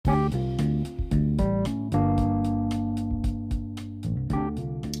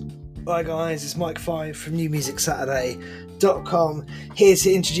Hi guys, it's Mike 5 from NewMusicSaturday.com here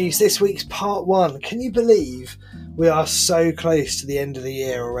to introduce this week's part 1. Can you believe we are so close to the end of the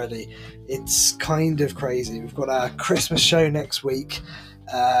year already? It's kind of crazy. We've got our Christmas show next week,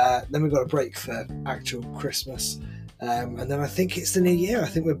 then we've got a break for actual Christmas, and then I think it's the new year. I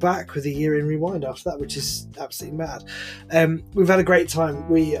think we're back with a year in Rewind after that, which is absolutely mad. We've had a great time.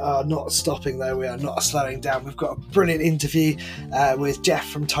 We are not stopping though. We are not slowing down. We've got a brilliant interview with Jeff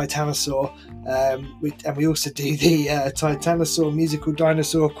from Titanosaur. We also do the Titanosaur musical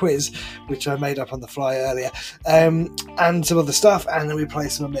dinosaur quiz, which I made up on the fly earlier, and some other stuff, and then we play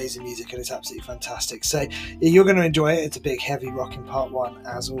some amazing music, and it's absolutely fantastic. So you're going to enjoy it. It's a big heavy rocking part 1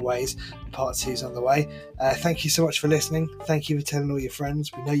 as always. Part 2's on the way. Thank you so much for listening. Thank you for telling all your friends.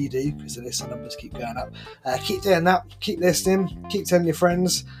 We know you do, because the listener numbers keep going up. Keep doing that, keep listening, keep telling your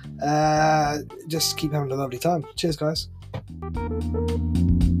friends, just keep having a lovely time. Cheers guys.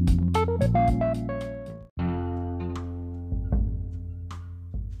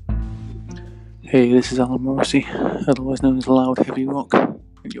 Hey, this is Alan Morrissey, otherwise known as Loud Heavy Rock,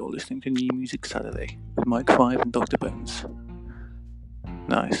 and you're listening to New Music Saturday with Mike 5 and Dr. Bones.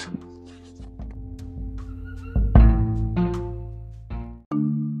 Nice.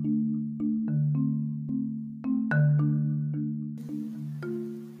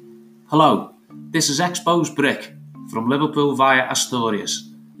 Hello, this is Exposed Brick from Liverpool via Asturias,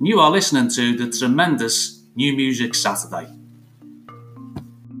 and you are listening to the tremendous New Music Saturday.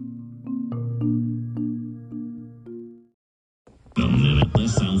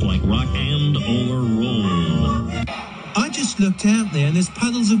 This sounds like rock and roll. I just looked out there and there's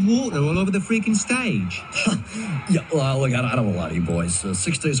puddles of water all over the freaking stage. Yeah, well, look, I don't want to lie to you boys.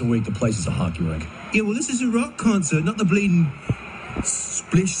 6 days a week, the place is a hockey rink. Yeah, well, this is a rock concert, not the bleeding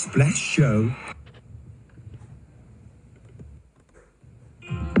splish splash show.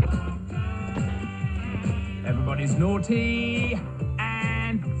 Everybody's naughty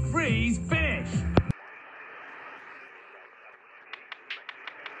and freeze finish.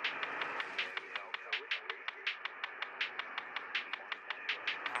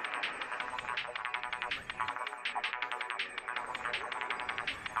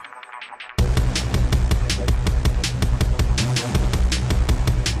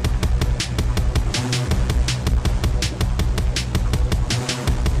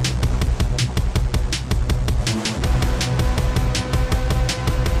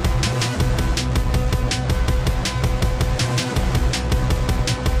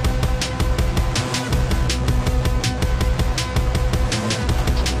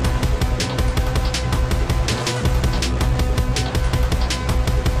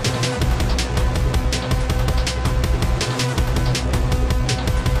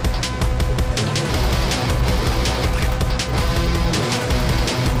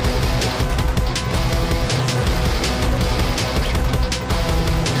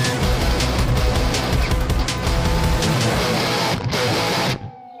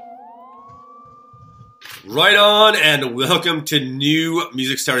 Right on, and welcome to New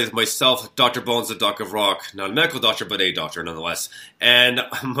Music Saturday with myself, Dr. Bones, the Doc of Rock. Not a medical doctor, but a doctor nonetheless. And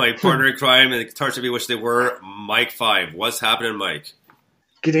my partner in crime, and the guitars to be which they were, Mike 5. What's happening, Mike?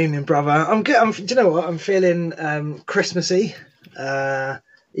 Good evening, brother. I'm good. Do you know what? I'm feeling Christmassy,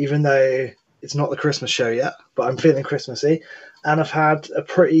 even though it's not the Christmas show yet, but I'm feeling Christmassy. And I've had a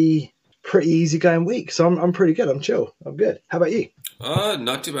pretty easygoing week, so I'm pretty good. I'm chill. I'm good. How about you?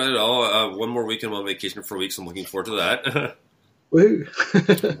 Not too bad at all. One more weekend on vacation for a week, so I'm looking forward to that. Woo!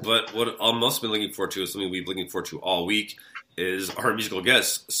 But what I'm also been looking forward to is something we've been looking forward to all week is our musical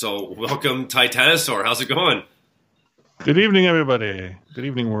guest. So welcome, Titanosaur. How's it going? Good evening, everybody. Good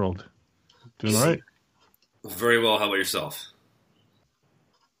evening, world. Doing all right? Very well. How about yourself?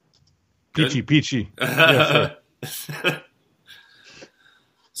 Peachy. Yes, sir.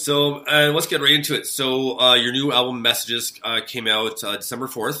 So let's get right into it. So your new album, Messages, came out December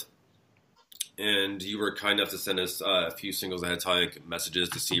 4th. And you were kind enough to send us a few singles ahead of time, like Messages,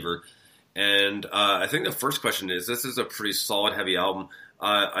 Deceiver. And I think the first question is, this is a pretty solid, heavy album.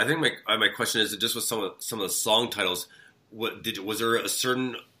 I think my question is, just with some of the song titles, was there a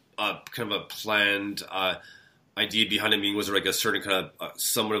certain kind of a planned idea behind it? I mean, was there like a certain kind of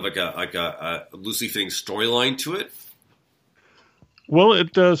somewhat of like a loosely fitting storyline to it? Well,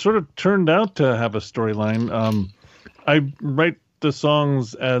 it sort of turned out to have a storyline. I write the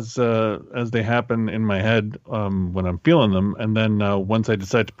songs as they happen in my head when I'm feeling them, and then once I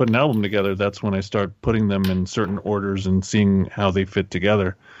decide to put an album together, that's when I start putting them in certain orders and seeing how they fit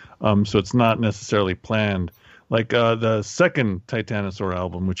together. So it's not necessarily planned. Like the second Titanosaur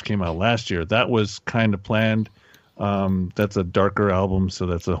album, which came out last year, that was kind of planned. That's a darker album, so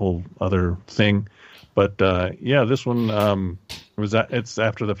that's a whole other thing. But yeah, this one it's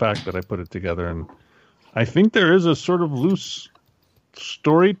after the fact that I put it together, and I think there is a sort of loose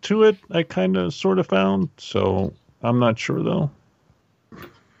story to it. I kind of sort of found, so I'm not sure though.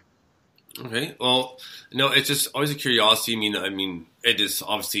 Okay, well, no, it's just always a curiosity. I mean, it is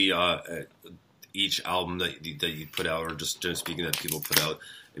obviously each album that you put out, or just generally speaking that people put out.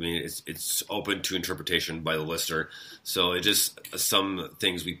 I mean, it's open to interpretation by the listener. So it just some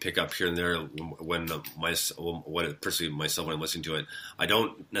things we pick up here and there when personally myself when I'm listening to it. I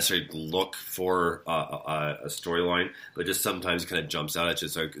don't necessarily look for a storyline, but just sometimes it kind of jumps out at you.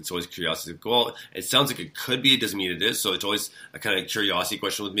 So it's always curiosity. Well, it sounds like it could be. It doesn't mean it is. So it's always a kind of curiosity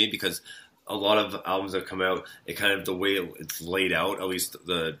question with me, because a lot of albums that come out, it kind of the way it's laid out, at least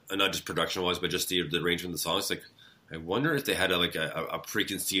not just production wise, but just the arrangement of the songs. Like, I wonder if they had a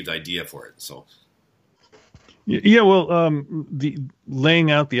preconceived idea for it. So, yeah, well, the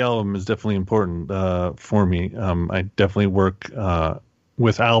laying out the album is definitely important for me. I definitely work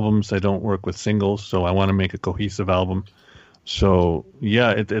with albums. I don't work with singles, so I want to make a cohesive album. So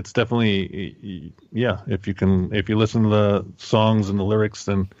yeah, it's definitely If you listen to the songs and the lyrics,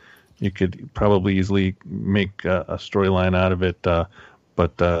 then you could probably easily make a storyline out of it.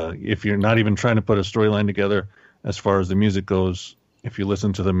 But if you're not even trying to put a storyline together, as far as the music goes, if you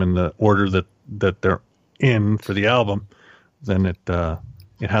listen to them in the order that they're in for the album, then it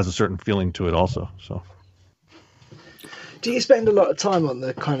has a certain feeling to it also. So, do you spend a lot of time on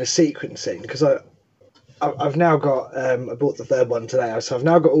the kind of sequencing? Because I've now got I bought the third one today, so I've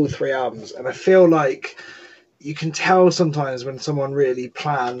now got all three albums, and I feel like you can tell sometimes when someone really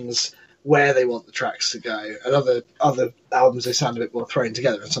plans where they want the tracks to go. And other albums, they sound a bit more thrown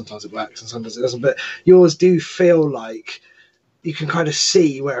together, and sometimes it works and sometimes it doesn't. But yours do feel like you can kind of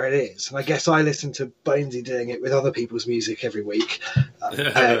see where it is. And I guess I listen to Bonesy doing it with other people's music every week.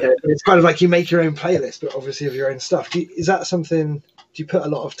 It's kind of like you make your own playlist, but obviously of your own stuff. Is that something? Do you put a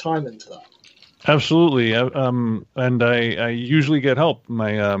lot of time into that? Absolutely. And I usually get help.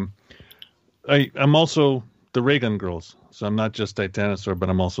 I'm also the Raygun Girls. So I'm not just Titanosaur, but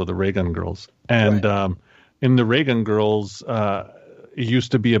I'm also the Raygun Girls. And right. In the Raygun Girls, it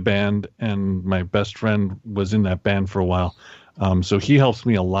used to be a band, and my best friend was in that band for a while. So he helps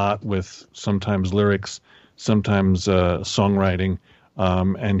me a lot with sometimes lyrics, sometimes songwriting,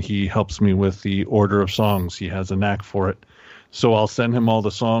 and he helps me with the order of songs. He has a knack for it. So I'll send him all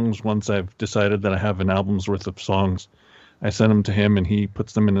the songs once I've decided that I have an album's worth of songs. I send them to him, and he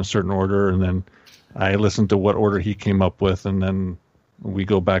puts them in a certain order, and then I listen to what order he came up with, and then we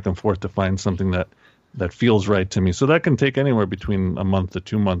go back and forth to find something that feels right to me. So that can take anywhere between a month to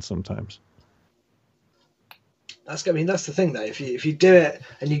 2 months sometimes. That's the thing though. If you do it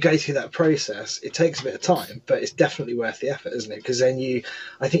and you go through that process, it takes a bit of time, but it's definitely worth the effort, isn't it? Because then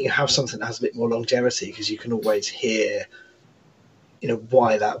I think you have something that has a bit more longevity, because you can always hear,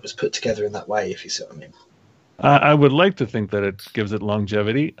 why that was put together in that way, if you see what I mean. I would like to think that it gives it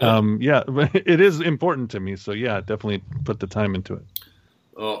longevity. Yeah, it is important to me. So yeah, definitely put the time into it.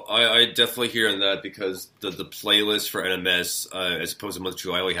 Well, I definitely hear on that, because the playlist for NMS, as opposed to month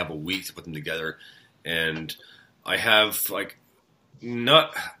two, I only have a week to put them together, and I have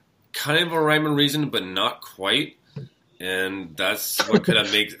not kind of a rhyme and reason, but not quite, and that's what kind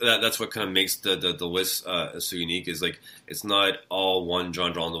of makes the list so unique. Is it's not all one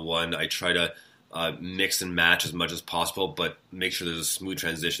genre on the one. I try to mix and match as much as possible, but make sure there's a smooth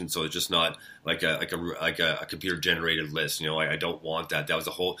transition, so it's just not like a computer generated list. I don't want that. That was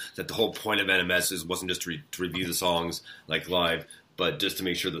the whole point of NMS wasn't just to review the songs live, but just to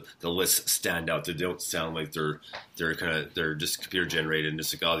make sure that the lists stand out. They don't sound like they're just computer generated and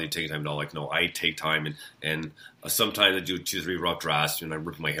just they take time. No, no, I take time, and sometimes I do 2-3 rough drafts, and I'm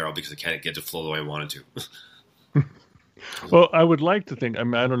ripping my hair out because I can't get to flow the way I wanted to. Well, I would like to think. I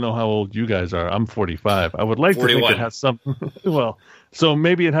don't know how old you guys are. I'm 45. I would like 41. To think it has something. Well, so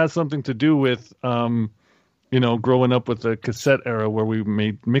maybe it has something to do with, growing up with the cassette era where we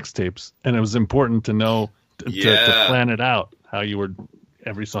made mixtapes, and it was important to know to plan it out how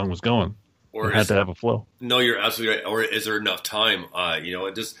every song was going. Or it had to have a flow. No, you're absolutely right. Or is there enough time?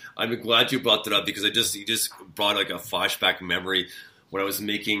 I'm glad you brought that up, because you just brought a flashback memory when I was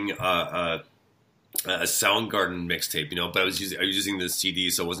making a Soundgarden mixtape, but I was using the CD,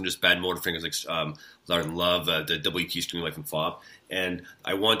 so it wasn't just Bad Motorfingers, Louder Than Love, the W Key Stream Life and Flop, and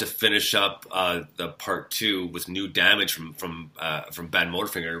I wanted to finish up the part 2 with New Damage from Bad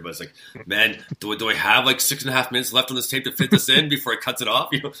Motorfinger, but it's man, do I have 6.5 minutes left on this tape to fit this in before it cuts it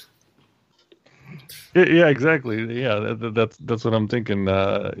off? Yeah, exactly. Yeah, that's what I'm thinking.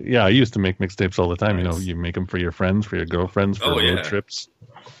 Yeah, I used to make mixtapes all the time. You know, you make them for your friends, for your girlfriends, for road trips.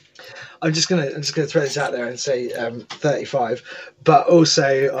 I'm just gonna throw this out there and say 35, but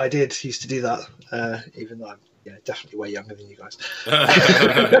also I used to do that, even though I'm definitely way younger than you guys.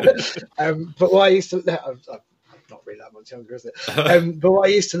 But what I used to, I'm not really that much younger, is it? But what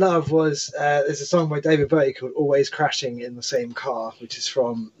I used to love was there's a song by David Bowie called "Always Crashing in the Same Car," which is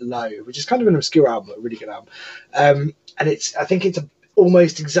from Low, which is kind of an obscure album, but a really good album. And I think it's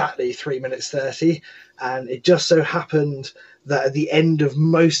almost exactly 3 minutes 30, and it just so happened that at the end of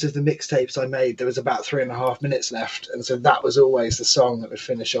most of the mixtapes I made, there was about 3.5 minutes left, and so that was always the song that would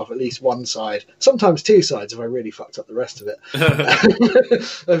finish off at least one side, sometimes two sides if I really fucked up the rest of it,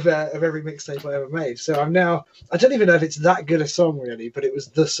 of every mixtape I ever made. So I don't even know if it's that good a song really, but it was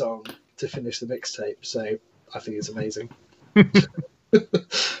the song to finish the mixtape, so I think it's amazing.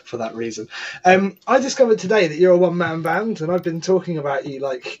 For that reason. I discovered today that you're a one-man band, and I've been talking about you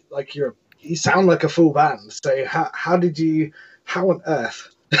like you sound like a full band. So how on earth?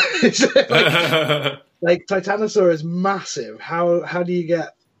 like Titanosaur is massive. How do you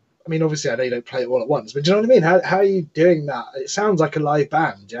get? I mean, obviously I know you don't play it all at once, but do you know what I mean? How are you doing that? It sounds like a live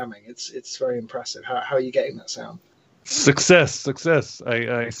band jamming. It's very impressive. How are you getting that sound? Success.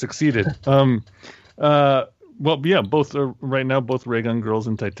 I succeeded. Well, yeah, both are right now. Both Ray Gun Girls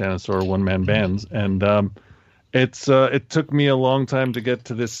and Titanosaur are one-man bands, and it took me a long time to get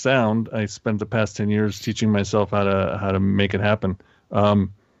to this sound. I spent the past 10 years teaching myself how to make it happen.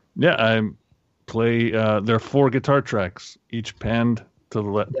 I play. There are 4 guitar tracks, each panned to the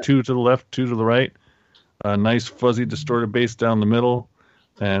left, 2 to the left, 2 to the right. A nice fuzzy distorted bass down the middle,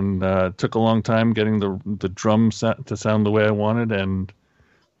 and it took a long time getting the drum to sound the way I wanted. And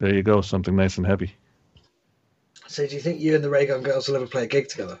there you go, something nice and heavy. So do you think you and the Ray Gun Girls will ever play a gig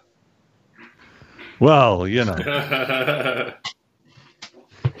together? Well, you know. That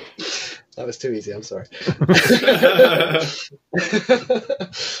was too easy, I'm sorry. But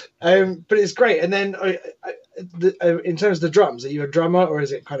it's great. And then in terms of the drums, are you a drummer or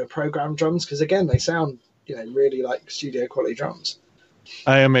is it kind of programmed drums? Because again, they sound really like studio quality drums.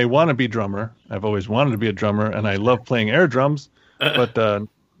 I am a wannabe drummer. I've always wanted to be a drummer, and I love playing air drums. But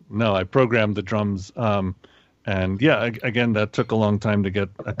no, I programmed the drums. And yeah, again, that took a long time to get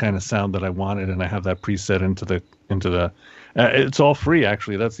a kind of sound that I wanted, and I have that preset into the. It's all free,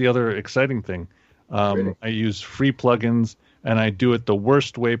 actually. That's the other exciting thing. Really? I use free plugins, and I do it the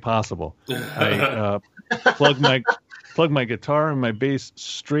worst way possible. I plug my guitar and my bass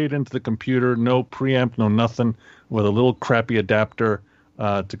straight into the computer, no preamp, no nothing, with a little crappy adapter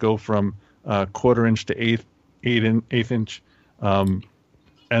to go from 1/4 inch to eighth inch.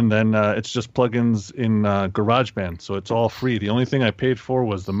 And then it's just plugins in GarageBand, so it's all free. The only thing I paid for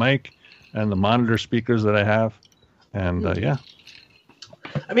was the mic and the monitor speakers that I have, and yeah.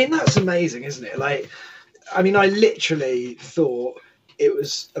 I mean, that's amazing, isn't it? I literally thought it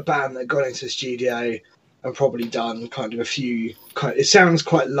was a band that got into the studio and probably done kind of a few. It sounds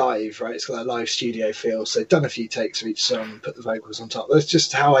quite live, right? It's got that live studio feel. So done a few takes of each song, put the vocals on top. That's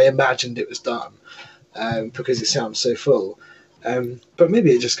just how I imagined it was done, because it sounds so full. But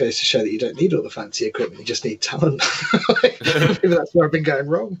maybe it just goes to show that you don't need all the fancy equipment; you just need talent. Maybe that's where I've been going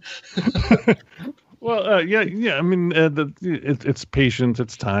wrong. Well, yeah. I mean, it's patience,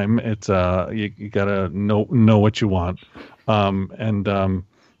 it's time. It's you gotta know what you want.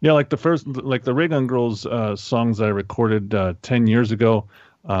 Yeah, like the Ray Gun Girls songs that I recorded 10 years ago,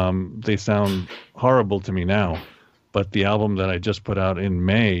 they sound horrible to me now. But the album that I just put out in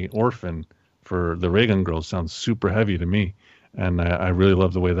May, Orphan, for the Ray Gun Girls, sounds super heavy to me. And I really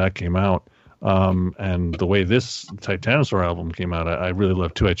love the way that came out. And the way this Titanosaur album came out, I really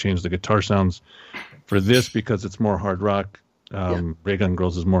love too. I changed the guitar sounds for this because it's more hard rock. Ray Gun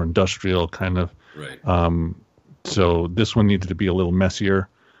Girls is more industrial, kind of. Right. So this one needed to be a little messier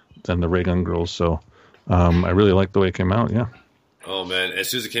than the Ray Gun Girls. So I really like the way it came out, yeah. Oh, man. As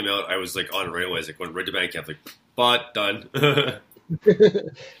soon as it came out, I was like on it right away. I was like, went right to Bandcamp, like, but done.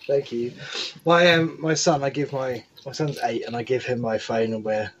 Thank you. My son, my son's 8, and I give him my phone, and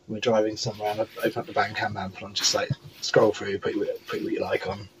we're driving somewhere, and I open up the Bandcamp app, and I'm just like, scroll through, put what you like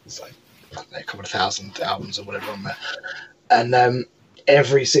on. It's like, I don't know, a couple of 1,000 albums or whatever on there. And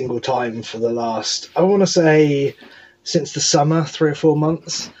every single time for the last, I want to say, since the summer, 3 or 4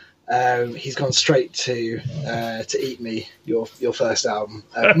 months, he's gone straight to Eat Me, your first album,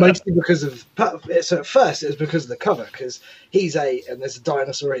 mostly because of. So at first it was because of the cover, because he's 8 and there's a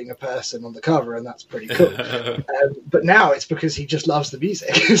dinosaur eating a person on the cover, and that's pretty cool. But now it's because he just loves the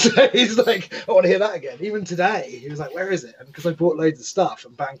music. So he's like, I want to hear that again. Even today, he was like, where is it? And because I bought loads of stuff,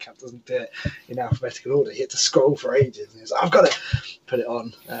 and Bandcamp doesn't do it in alphabetical order, he had to scroll for ages. And he was like, I've got to put it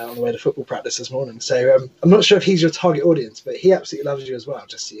on the way to football practice this morning. So I'm not sure if he's your target audience, but he absolutely loves you as well,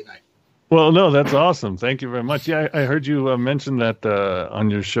 just so you know. Well, no, that's awesome. Thank you very much. Yeah, I heard you mention that on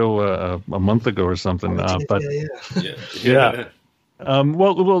your show a month ago or something. But yeah.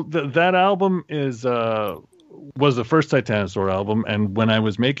 Well, that album was the first Titanosaur album, and when I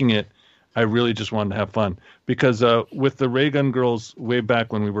was making it, I really just wanted to have fun because with the Ray Gun Girls way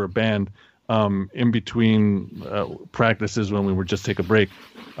back when we were a band, in between practices when we would just take a break,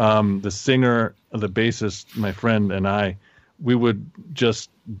 the singer, the bassist, my friend, and we would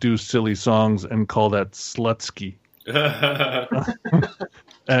just do silly songs and call that Slutsky.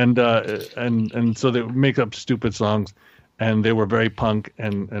 and so they would make up stupid songs, and they were very punk,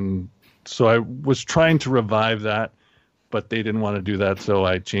 and so I was trying to revive that, but they didn't want to do that, so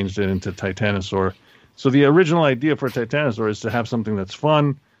I changed it into Titanosaur. So the original idea for Titanosaur is to have something that's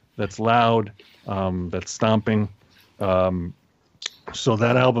fun, that's loud, that's stomping. So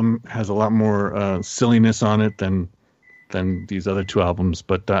that album has a lot more silliness on it than these other two albums,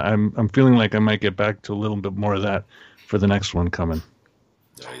 but I'm feeling like I might get back to a little bit more of that for the next one coming.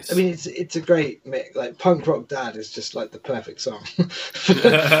 Nice. I mean, it's a great mix. Like Punk Rock Dad is just like the perfect song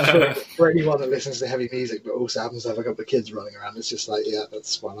for anyone that listens to heavy music, but also happens to have a couple of kids running around. It's just like, yeah,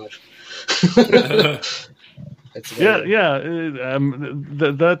 that's my life.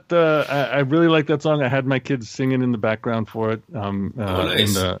 I really like that song. I had my kids singing in the background for it.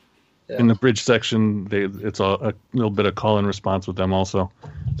 Nice. In the bridge section, it's a little bit of call and response with them also.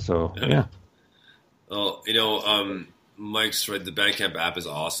 So yeah. Well, Mike's right. The Bandcamp app is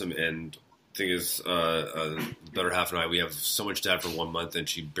awesome, and the thing is, better half and I, we have so much data for 1 month, and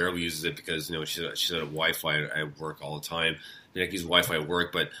she barely uses it because she's at Wi-Fi at work all the time. I use Wi-Fi at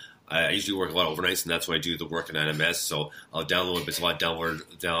work, but I usually work a lot overnights, and that's when I do the work in NMS. So I'll download it, but it's a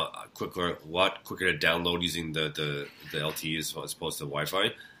lot quicker to download using the LTE as opposed to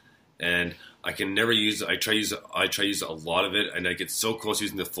Wi-Fi. And I can never use. I try to use a lot of it, and I get so close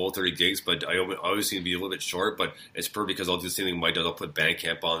using the full 30 gigs. But I always seem to be a little bit short. But it's perfect because I'll do the same thing. Mike does. I'll put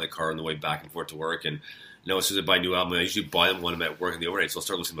Bandcamp on the car on the way back and forth to work. And as soon as I buy a new album, I usually buy them when I'm at work in the overnight. So I'll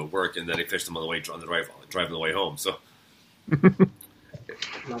start listening to work, and then I finish them on the way driving the way home. So.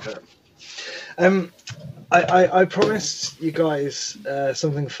 Love it. I promised you guys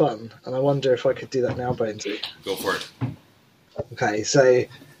something fun, and I wonder if I could do that now, Bonesy. Go for it. Okay, so.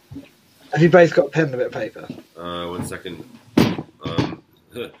 Have you both got a pen and a bit of paper? 1 second. Pardon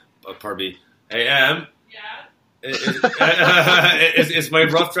me. Hey, Em. Yeah? Is my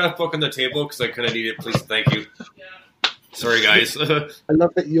rough draft book on the table? Because I kind of need it, please. Thank you. Yeah. Sorry, guys. I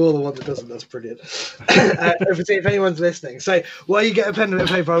love that you're the one that doesn't. That's brilliant. If anyone's listening. So while you get a pen and a bit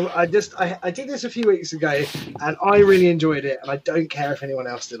of paper, I did this a few weeks ago, and I really enjoyed it, and I don't care if anyone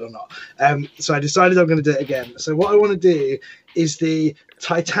else did or not. So I decided I'm going to do it again. So what I want to do is the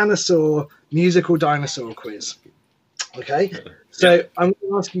Titanosaur musical dinosaur quiz. Okay, so I'm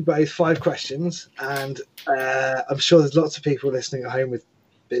going to ask you both 5 questions, and I'm sure there's lots of people listening at home with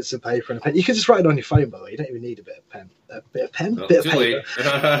bits of paper and a pen. You can just write it on your phone, by the way. You don't even need a bit of pen. A bit of pen? Bit of paper.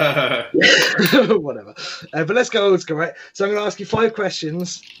 Whatever. But let's go old school, right? So I'm going to ask you 5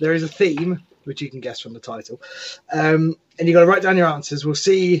 questions. There is a theme, which you can guess from the title. And you've got to write down your answers. We'll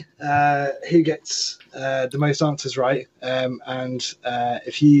see who gets the most answers right. And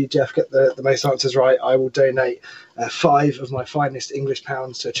if you, Jeff, get the most answers right, I will donate 5 of my finest English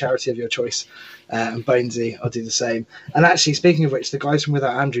pounds to a charity of your choice. And Bonesy, I'll do the same. And actually, speaking of which, the guys from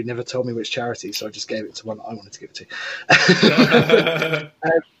Without Andrew never told me which charity, so I just gave it to one that I wanted to give it to.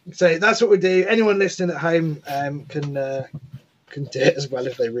 So that's what we do. Anyone listening at home can do it as well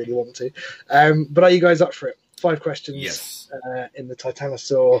if they really want to. But are you guys up for it? 5 questions. Yes. In the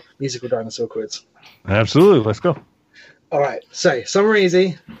Titanosaur musical dinosaur quiz. Absolutely. Let's go. All right. So some are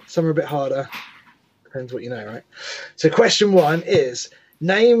easy, some are a bit harder. Depends what you know, right? So question 1 is,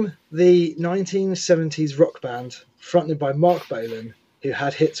 name the 1970s rock band fronted by Mark Bolan who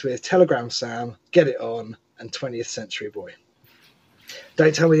had hits with Telegram Sam, Get It On, and 20th Century Boy.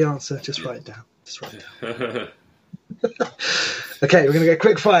 Don't tell me the answer. Just write it down. Okay, we're going to go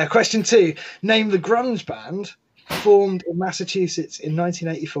quick fire. Question 2. Name the grunge band formed in Massachusetts in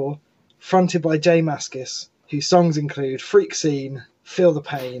 1984, fronted by Jay Mascis, whose songs include Freak Scene, Feel the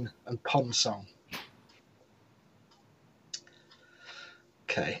Pain, and Pond Song.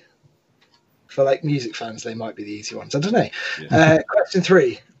 Okay, For like music fans, they might be the easy ones. I don't know. Yeah. Question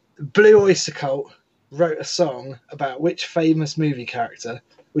 3. Blue Oyster Cult wrote a song about which famous movie character,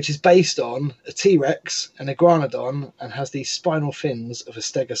 which is based on a T-Rex, an iguanodon, and has the spinal fins of a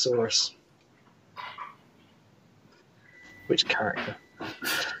stegosaurus. Which character?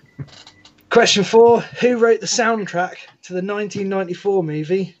 Question 4. Who wrote the soundtrack to the 1994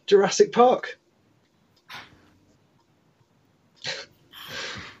 movie Jurassic Park?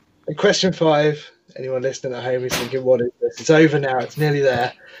 And question 5. Anyone listening at home is thinking, what is this? It's over now. It's nearly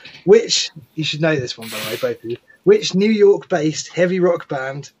there. You should know this one, by the way, both of you. Which New York-based heavy rock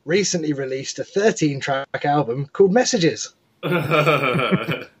band recently released a 13-track album called Messages?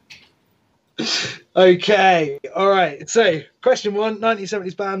 Okay, all right. So, question 1,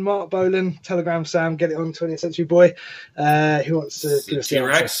 1970s band, Mark Bolan, Telegram Sam, Get It On, 20th Century Boy. Who wants to give us the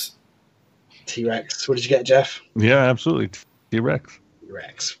T-Rex? T-Rex. What did you get, Jeff? Yeah, absolutely. T-Rex.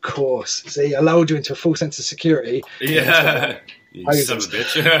 T-Rex, of course. See, I lulled you into a full sense of security. Yeah. You son of a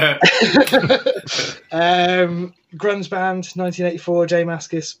bitch. Grunge band, 1984, J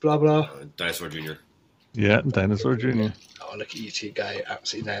Mascis, blah, blah. Dinosaur Jr. Yeah, Dinosaur Jr. Oh, look at you two go.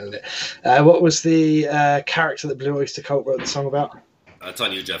 Absolutely nailed it. What was the character that Blue Oyster Cult wrote the song about? That's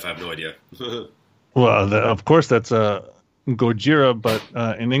on you, Jeff. I have no idea. Well, of course, that's Gojira, but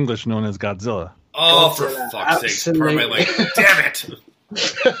in English known as Godzilla. Oh, Godzilla, for fuck's sake. Part of my life. Damn it.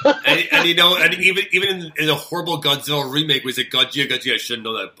 and you know, and even in a horrible Godzilla remake, we said Godzilla. I should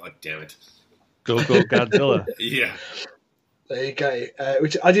know that. Oh, damn it! Go Godzilla! Yeah, there you go.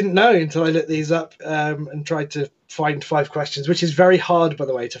 Which I didn't know until I looked these up and tried to find 5 questions, which is very hard, by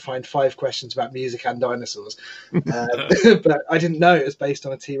the way, to find 5 questions about music and dinosaurs. But I didn't know it was based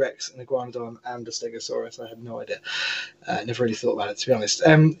on a T-Rex, an iguanodon, and a stegosaurus. I had no idea. I never really thought about it, to be honest.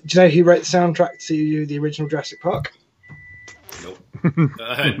 Do you know who wrote the soundtrack to the original Jurassic Park? Nope.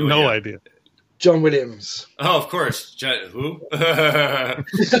 No idea. John Williams. Oh, of course. Who?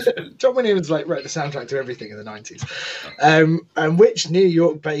 John Williams wrote the soundtrack to everything in the 90s. And which New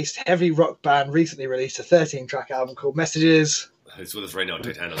York-based heavy rock band recently released a 13-track album called Messages? It's with us right now,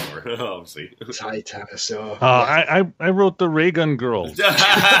 Titanosaur, obviously. Titanosaur. I wrote the Ray Gun Girls.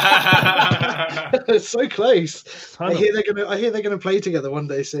 It's so close. I hear they're gonna play together one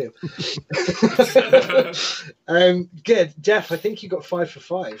day soon. Good, Jeff. I think you got 5 for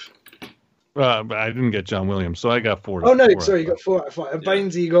 5. But I didn't get John Williams, so I got 4. Oh no, sorry, you got 4 out of 5. And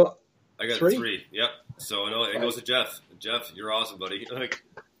Bainesy, you got. I got 3. Yep. So no, it goes to Jeff. Jeff, you're awesome, buddy.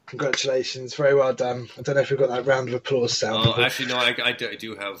 Congratulations, very well done. I don't know if we've got that round of applause sound. Oh, actually, no, I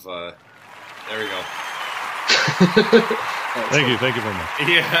do have. There we go. Thank you very much.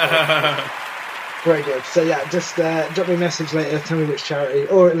 Yeah. Very good. So yeah, just drop me a message later. Tell me which charity,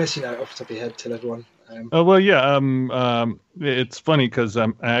 or unless you know it off the top of your head, tell everyone. Well, yeah. It's funny because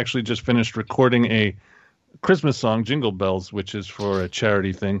I actually just finished recording a Christmas song, Jingle Bells, which is for a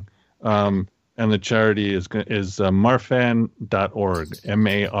charity thing. And the charity is marfan.org,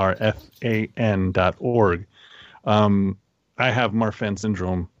 marfan.org. I have Marfan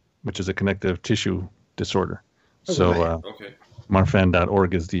syndrome, which is a connective tissue disorder. Okay. So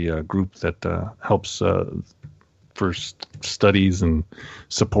marfan.org is the group that helps for studies and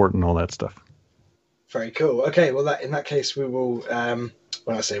support and all that stuff. Very cool. Okay, well, in that case, we will, when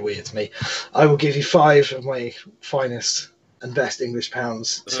I say we, it's me, I will give you 5 of my finest and best English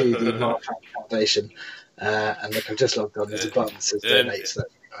pounds to the Marfan Foundation. And look, I've just logged on. There's a button that says donate, so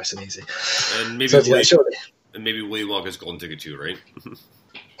that's nice and easy. And maybe Willy Wonka's golden ticket too, right?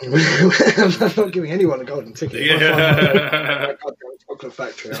 I'm not giving anyone a golden ticket. Yeah. Chocolate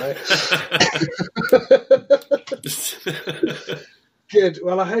factory, right? Good.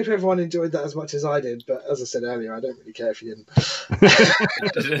 Well, I hope everyone enjoyed that as much as I did. But as I said earlier, I don't really care if you didn't.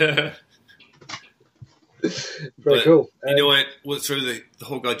 Very cool. You know what? Was sort of the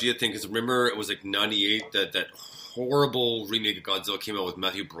whole Godzilla thing? Because remember, it was like '98 that horrible remake of Godzilla came out with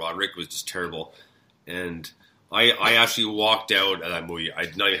Matthew Broderick. It was just terrible, and I actually walked out of that movie.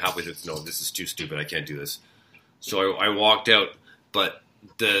 I'm not even halfway through. No, this is too stupid. I can't do this. So I walked out. But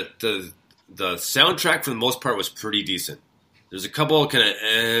the soundtrack for the most part was pretty decent. There's a couple kind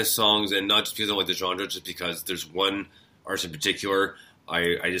of songs, and not just because I don't like the genre, just because there's one artist in particular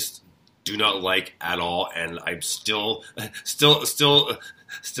I just do not like at all, and I'm still a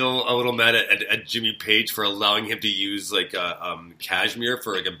little mad at Jimmy Page for allowing him to use like Kashmir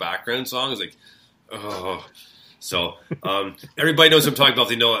for like a background song. It's like, oh. So everybody knows what I'm talking about.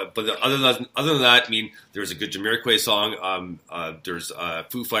 They know it. But other than that, I mean, there's a good Jamiroquai song. There's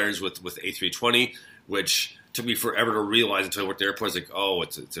Foo Fighters with A320, which took me forever to realize until I worked at the airport. I was like, oh,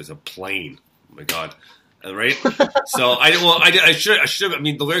 it's a plane. Oh my god. Right? So I should. I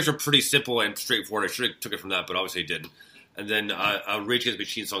mean, the lyrics are pretty simple and straightforward. I should have took it from that, but obviously I didn't. And then Rage Against the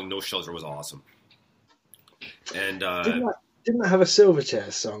Machine song "No Shelter" was awesome. And didn't that have a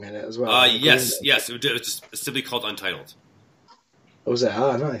Silverchair song in it as well? Yes. It was just simply called Untitled. What was that?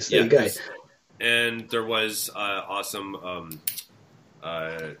 Ah, nice. There you go. And there was awesome.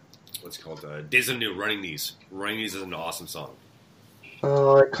 What's it called? Days of New Running Knees. Running Knees is an awesome song.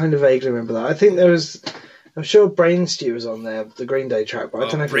 Oh, I kind of vaguely remember that. I think there was. I'm sure Brain Stew was on there, the Green Day track, but I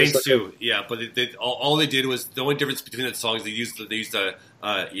don't know if Brain it was Stew, yeah. But all they did was the only difference between the songs they used a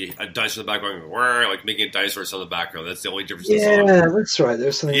dinosaur in the background, like making a dinosaur sound in the background. That's the only difference. Yeah, that's right. There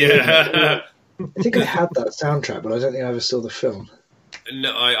was something. Yeah, I think I had that soundtrack, but I don't think I ever saw the film.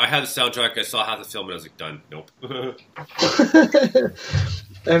 No, I had the soundtrack. I saw half the film, and I was like, done. Nope.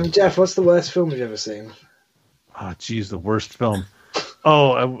 Jeff, what's the worst film you've ever seen? Oh, geez, the worst film.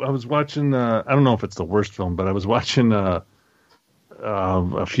 Oh, I was watching. I don't know if it's the worst film, but I was watching a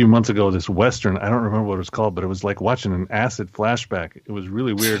few months ago this Western. I don't remember what it was called, but it was like watching an acid flashback. It was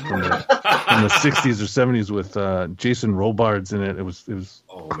really weird from the 60s or 70s with Jason Robards in it. It was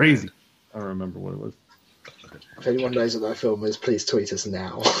crazy. Man. I don't remember what it was. If anyone knows what that film is, please tweet us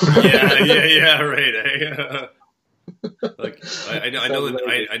now. yeah, right. Like I know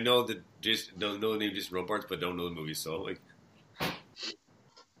the name Jason Robards, but don't know the movie. So like.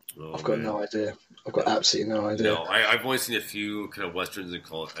 I've got no idea. I've got absolutely no idea. No, I've only seen a few kind of westerns and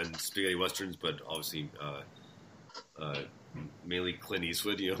spaghetti westerns, but obviously mainly Clint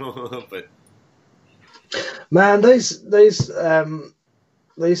Eastwood, you know. But man, those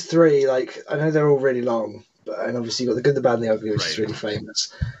three, like I know they're all really long, and obviously you've got The Good, the Bad, and the Ugly, which is really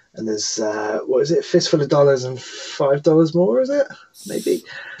famous. And there's what is it? Fistful of Dollars and $5 More, is it? Maybe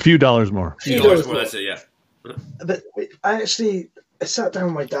a few dollars more. Few dollars more. That's it. Yeah. But I sat down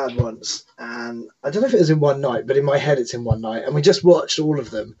with my dad once, and I don't know if it was in one night, but in my head it's in one night, and we just watched all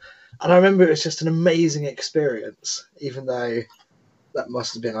of them. And I remember it was just an amazing experience, even though that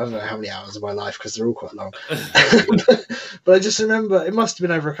must have been, I don't know how many hours of my life, because they're all quite long. But I just remember it must have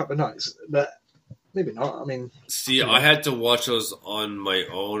been over a couple of nights, but maybe not. I mean... See, I had to watch those on my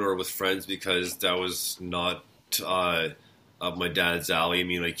own or with friends because that was not... up my dad's alley. I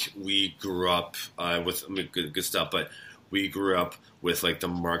mean, like, we grew up with good stuff, but we grew up with like the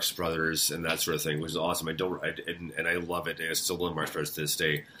Marx Brothers and that sort of thing, which is awesome. And I love it. And I still love Marx Brothers to this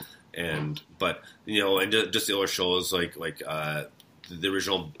day. But you know, and just the other shows like the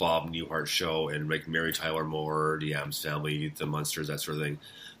original Bob Newhart show and like Mary Tyler Moore, the Addams Family, the Munsters, that sort of thing.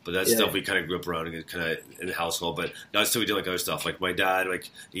 But that's stuff we kind of grew up around and kind of in the household. But not still we did like other stuff. Like my dad, like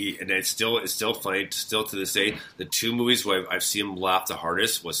and it's still funny, still to this day. The two movies where I've seen him laugh the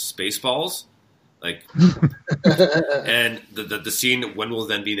hardest was Spaceballs, like, and the scene When Will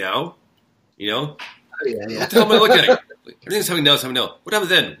Then Be Now, you know? Oh, yeah. What the hell am I looking at? Everything's happening now. It's happening now. What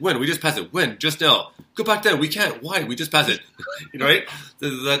happened then? When? We just passed it. When? Just now. Go back then. We can't. Why? We just passed it. You know, right?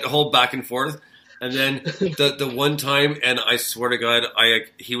 That whole back and forth. And then the one time, and I swear to God,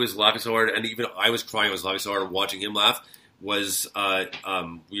 he was laughing so hard, and even I was crying. I was laughing so hard watching him laugh. Was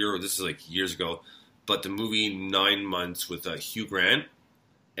this is like years ago, but the movie 9 Months with Hugh Grant,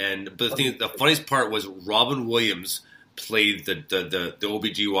 but the funniest part was Robin Williams played the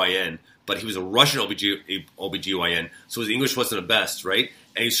OBGYN, but he was a Russian OBGYN, so his English wasn't the best, right?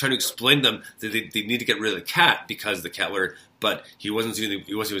 And he's trying to explain to them that they need to get rid of the cat because the cat litter. But he wasn't using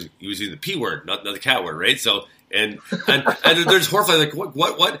he was using the P word, not the cat word, right? So and there's horrifying, like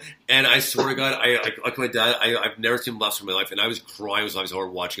what? And I swear to God, like my dad, I've never seen him laugh in my life, and I was crying, I was so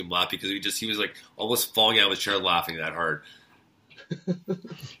hard watching him laugh because he was like almost falling out of his chair laughing that hard.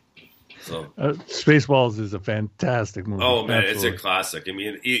 So Spaceballs is a fantastic movie. Oh man, absolutely. It's a classic. I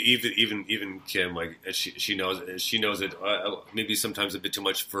mean, even Kim, like she knows it. Maybe sometimes a bit too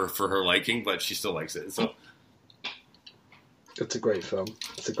much for her liking, but she still likes it. So. It's a great film.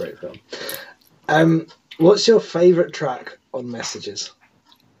 What's your favourite track on Messages?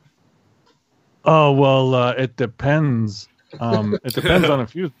 Oh, well, it depends. It depends on a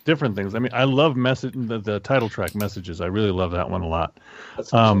few different things. I mean, I love the title track, Messages. I really love that one a lot.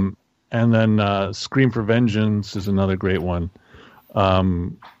 That's awesome. And then Scream for Vengeance is another great one.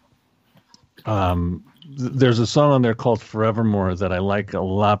 There's a song on there called Forevermore that I like a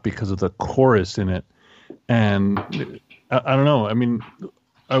lot because of the chorus in it. And... I don't know. I mean,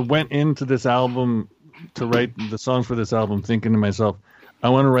 I went into this album to write the songs for this album thinking to myself, I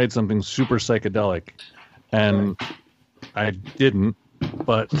want to write something super psychedelic. And I didn't,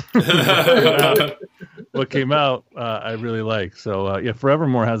 but what came out, I really like. So,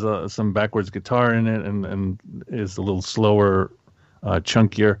 Forevermore has some backwards guitar in it and is a little slower,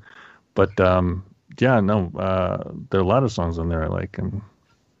 chunkier. But, yeah, no, there are a lot of songs on there I like, and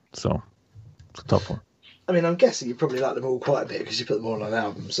so it's a tough one. I mean, I'm guessing you probably like them all quite a bit because you put them all on an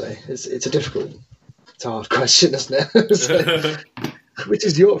album. So it's a difficult, it's a hard question, isn't it? So, which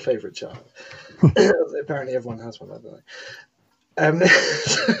is your favourite chart? Apparently, everyone has one, I don't know.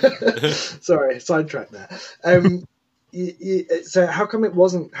 Sorry, sidetrack there. So how come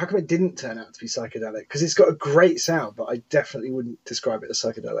it didn't turn out to be psychedelic? Because it's got a great sound, but I definitely wouldn't describe it as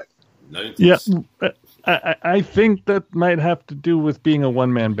psychedelic. No. Yeah, I think that might have to do with being a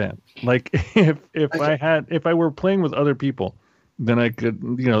one-man band. Like if I were playing with other people, then I could,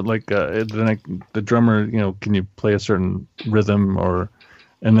 the drummer, can you play a certain rhythm,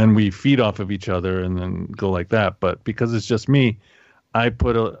 and then we feed off of each other and then go like that. But because it's just me, I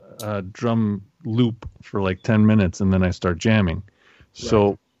put a drum loop for like 10 minutes and then I start jamming.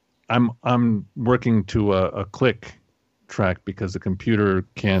 So I'm working to a click track because the computer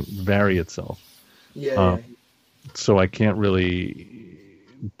can't vary itself. So I can't really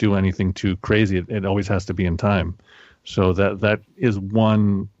do anything too crazy. It always has to be in time. So that is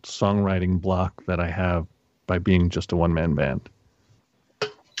one songwriting block that I have by being just a one-man band.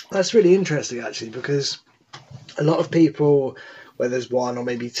 That's really interesting, actually, because a lot of people, where there's one or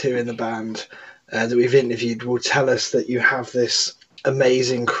maybe two in the band that we've interviewed, will tell us that you have this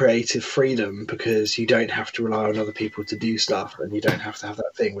amazing creative freedom because you don't have to rely on other people to do stuff, and you don't have to have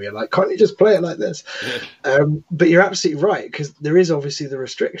that thing where you're like, can't you just play it like this? But you're absolutely right, because there is obviously the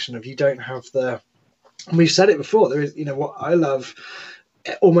restriction of you don't have the... And we've said it before, there is, what I love,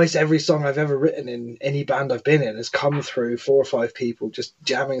 almost every song I've ever written in any band I've been in has come through 4 or 5 people just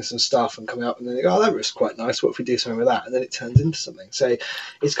jamming some stuff and coming up, and then they go, oh, that was quite nice, what if we do something with that? And then it turns into something. So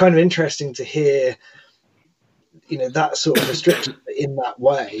it's kind of interesting to hear that sort of restriction in that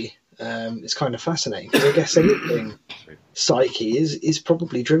way. It's kind of fascinating, because I guess anything psyche is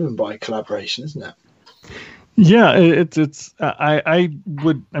probably driven by collaboration, isn't it? Yeah, I've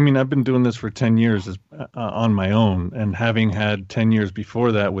been doing this for 10 years on my own, and having had 10 years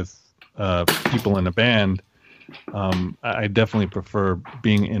before that with people in a band, I definitely prefer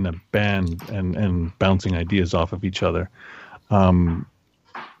being in a band and bouncing ideas off of each other.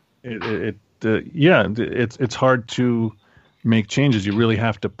 It's hard to make changes. You really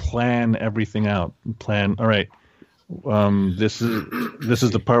have to plan everything out. All right. This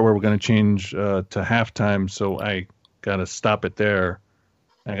is the part where we're going to change to halftime, so I got to stop it there.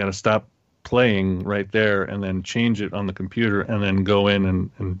 I got to stop playing right there and then change it on the computer and then go in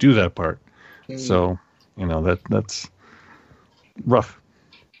and do that part. So, that's rough.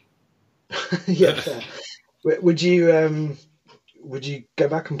 Yeah. Would you go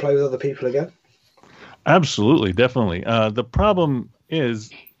back and play with other people again? Absolutely, definitely. The problem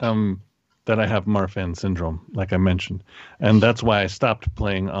is that I have Marfan syndrome, like I mentioned, and that's why I stopped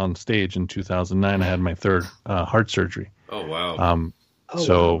playing on stage in 2009. I had my 3rd heart surgery. Oh wow!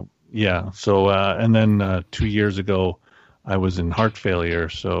 And then 2 years ago, I was in heart failure.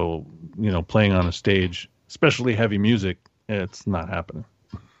 So playing on a stage, especially heavy music, it's not happening.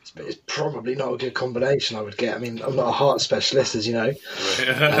 It's probably not a good combination, I would get. I mean, I'm not a heart specialist, as you know.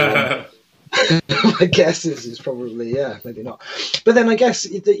 My guess is probably, maybe not. But then I guess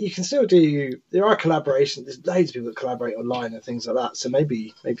that you can still do, there are collaborations, there's loads of people that collaborate online and things like that, so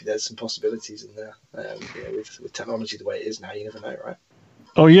maybe there's some possibilities in there. With technology the way it is now, you never know, right?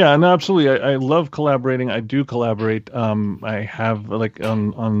 Oh yeah, no, absolutely. I love collaborating. I do collaborate. I have, like,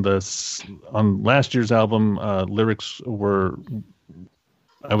 on last year's album, lyrics were,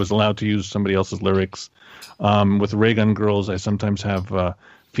 I was allowed to use somebody else's lyrics. With Raygun Girls, I sometimes have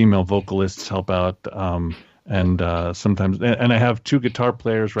female vocalists help out, and sometimes, and I have 2 guitar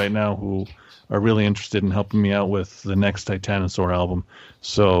players right now who are really interested in helping me out with the next Titanosaur album.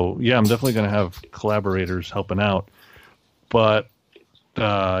 So yeah, I'm definitely going to have collaborators helping out. But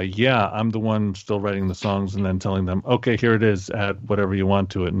I'm the one still writing the songs and then telling them, okay, here it is, add whatever you want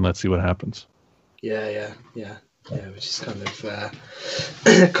to it, and let's see what happens. Yeah, which is kind of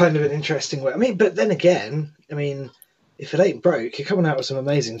kind of an interesting way. I mean, but then again, if it ain't broke, you're coming out with some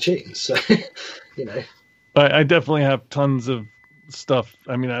amazing tunes. So, I definitely have tons of stuff.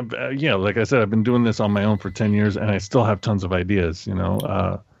 I mean, like I said, I've been doing this on my own for 10 years, and I still have tons of ideas.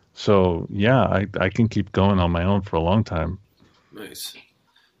 So yeah, I can keep going on my own for a long time. Nice.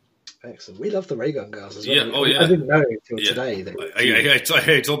 Excellent. We love the Raygun Girls as well. Yeah. Oh yeah. I didn't know until today. That I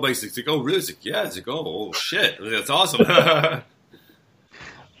told Mike, like, oh really? It's like, yeah. It's like, oh shit, that's awesome.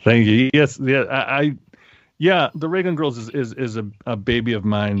 Thank you. Yes. Yeah. The Raygun Girls is a baby of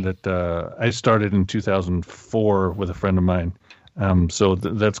mine that I started in 2004 with a friend of mine. So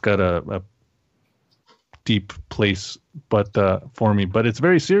that's got a deep place, for me. But it's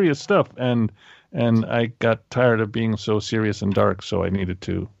very serious stuff, and and I got tired of being so serious and dark, so I needed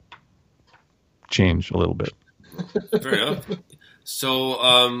to change a little bit. Fair enough. So,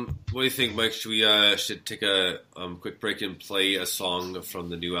 what do you think, Mike? Should take a quick break and play a song from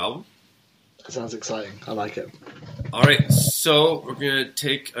the new album? That sounds exciting. I like it. All right, so we're going to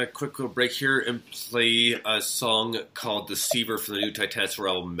take a quick little break here and play a song called Deceiver from the new Titanosaur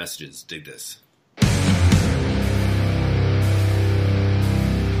album, Messages. Dig this.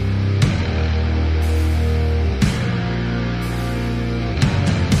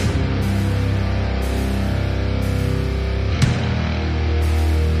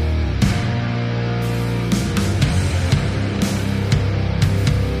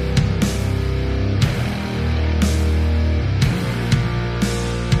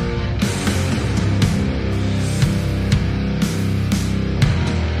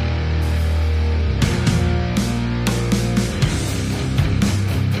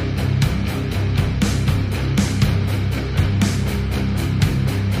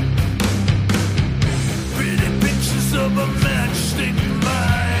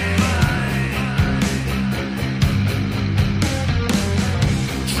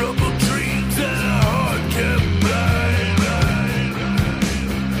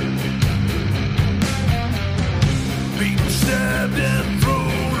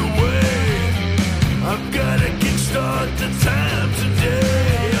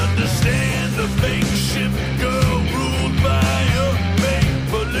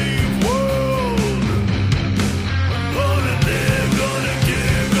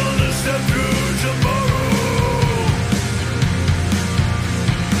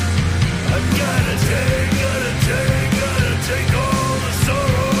 Take all the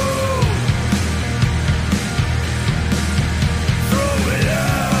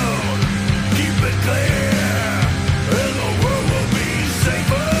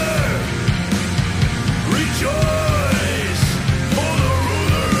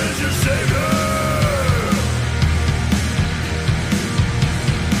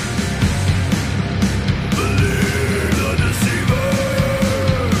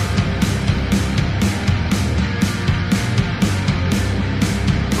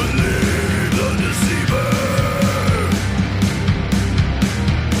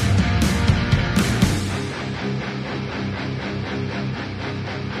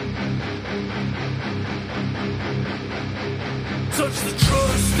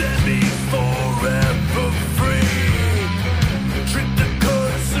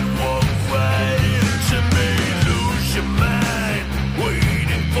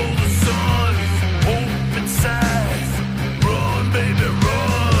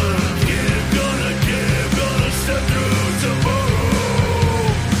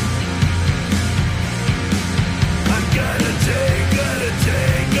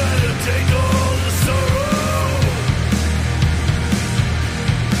sorrow.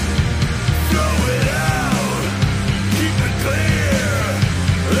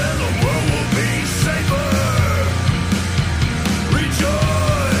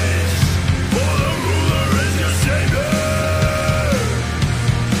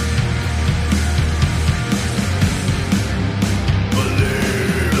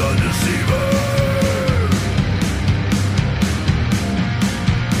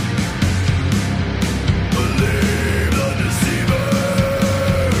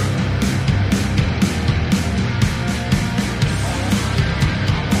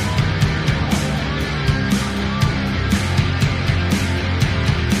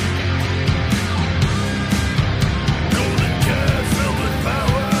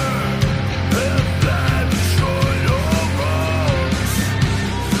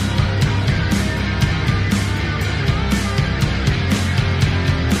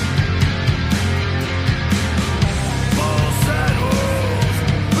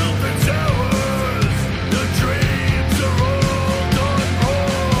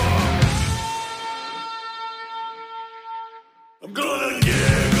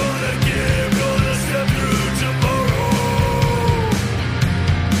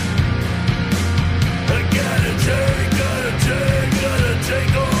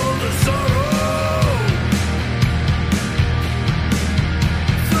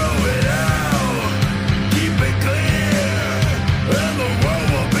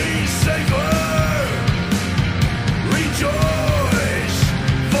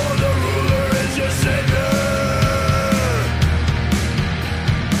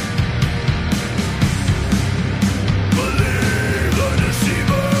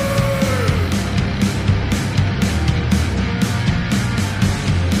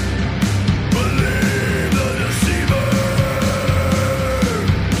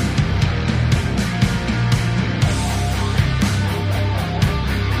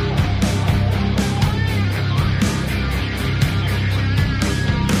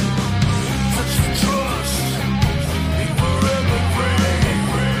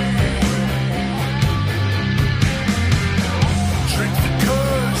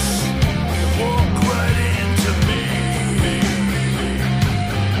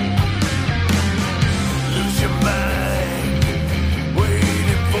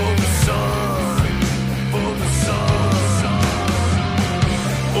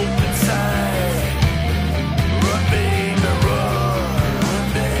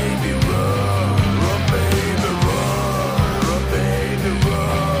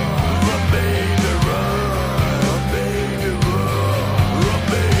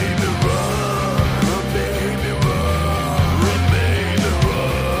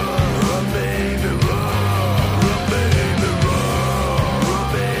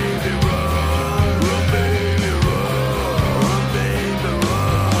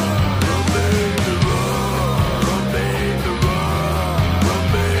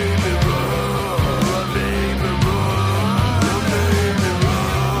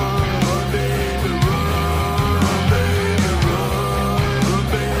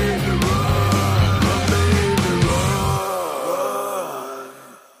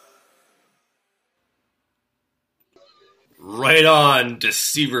 on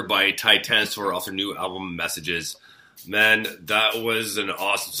Deceiver by Titanosaur off their new album Messages. Man, that was an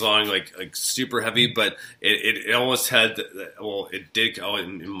awesome song, like super heavy, but it almost had, it did,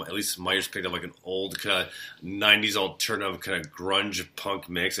 at least Myers picked up like an old kind of 90s alternative kind of grunge punk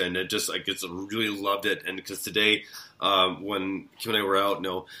mix, and it just, like, it's really loved it. And because today, when Kim and I were out,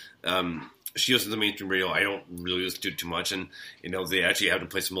 she listens to mainstream radio. I don't really listen to it too much, and they actually have to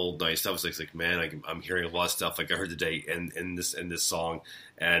play some old nice stuff. It's like man, I'm hearing a lot of stuff like I heard today in this song,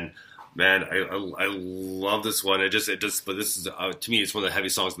 and man, I love this one. But this is to me, it's one of the heavy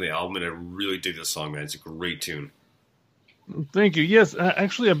songs on the album, and I really dig this song, man. It's a great tune. Thank you. Yes,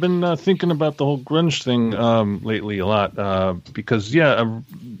 actually, I've been thinking about the whole grunge thing lately a lot because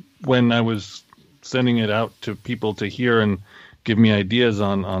when I was sending it out to people to hear and give me ideas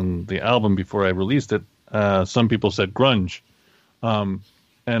on the album before I released it, some people said grunge.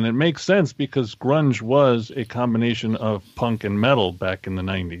 And it makes sense because grunge was a combination of punk and metal back in the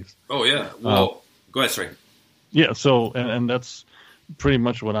 90s. Oh, yeah. Well, go ahead, sorry. Yeah, so, and that's pretty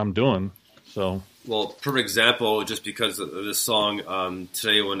much what I'm doing. So, well, perfect example, just because of this song,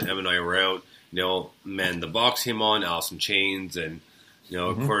 today when Em and I were out, Man the Box came on, Alice in Chains, and,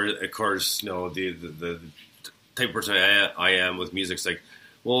 of course, the type of person I am with music. It's like,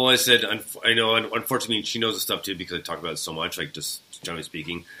 well, I said, I know, unfortunately, she knows the stuff too because I talk about it so much, like just generally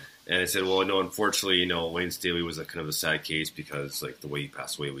speaking. And I said, well, no, unfortunately, Wayne Staley was a kind of a sad case because like the way he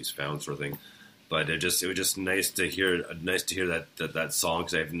passed away was found, sort of thing. But it was just nice to hear that song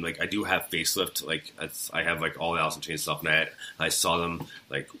because I do have Facelift, like I have like all the Alice in Chains stuff, and I saw them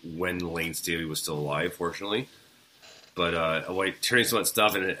like when Wayne Staley was still alive, fortunately. But hearing some of that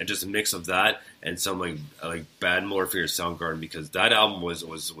stuff and just a mix of that and some like Bad Motorfinger Soundgarden, because that album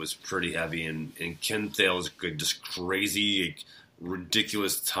was pretty heavy, and Ken Thale's good, just crazy, like,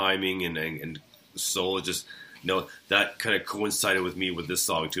 ridiculous timing and soul. Just that kind of coincided with me with this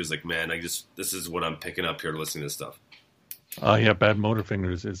song too. It's like, man, this is what I'm picking up here to listen to this stuff. Yeah, Bad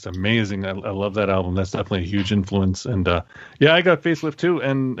Motorfinger is amazing. I love that album. That's definitely a huge influence. And I got Facelift too,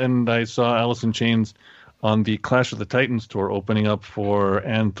 and I saw Alice in Chains on the Clash of the Titans tour, opening up for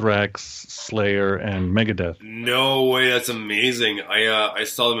Anthrax, Slayer, and Megadeth. No way, that's amazing. I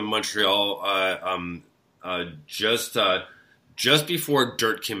saw them in Montreal just before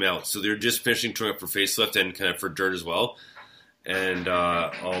Dirt came out, so they're just finishing touring up for Facelift and kind of for Dirt as well. And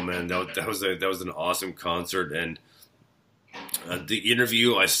oh man, that was an awesome concert. And the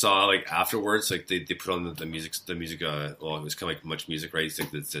interview I saw like afterwards, like they put on the music. Well, it was kind of like Much Music, right?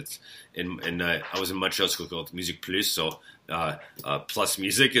 It's I was in Montreal school called Music Plus, so plus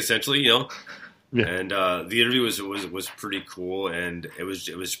music essentially, Yeah. And the interview was pretty cool, and it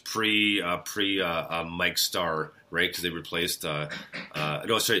was pre Mike Starr, right? Because they replaced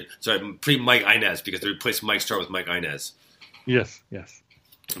pre Mike Inez, because they replaced Mike Starr with Mike Inez. Yes.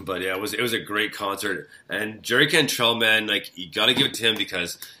 But yeah, it was a great concert, and Jerry Cantrell, man, like you got to give it to him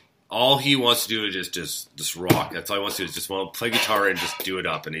because all he wants to do is just rock. That's all he wants to do is just want to play guitar and just do it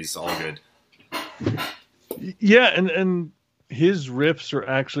up, and he's all good. Yeah, and his riffs are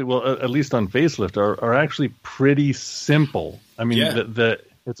actually, well, at least on Facelift, are actually pretty simple. I mean,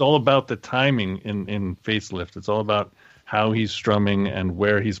 it's all about the timing in Facelift. It's all about how he's strumming and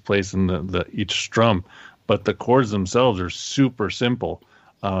where he's placing the each strum, but the chords themselves are super simple.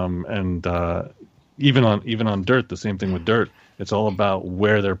 And even on Dirt, the same thing with Dirt. It's all about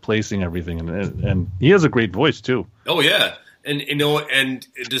where they're placing everything, and he has a great voice too. Oh yeah, and and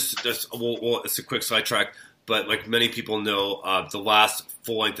it's a quick sidetrack, but like many people know, the last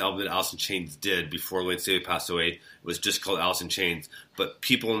full-length album that Alice in Chains did before Wayne Staley passed away was just called Alice in Chains. But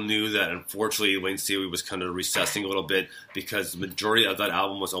people knew that unfortunately Wayne Staley was kind of recessing a little bit because the majority of that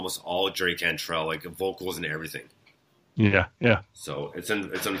album was almost all Jerry Cantrell, like vocals and everything. Yeah. So it's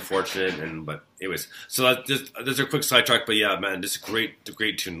unfortunate, but anyways, so that's a quick sidetrack. But yeah, man, this is a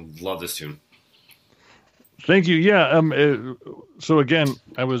great tune. Love this tune. Thank you. Yeah. So again,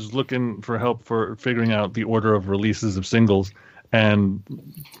 I was looking for help for figuring out the order of releases of singles, and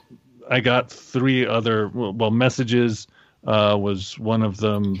I got 3 other. Well, Messages was one of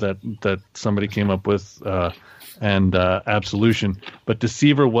them that somebody came up with. And Absolution, but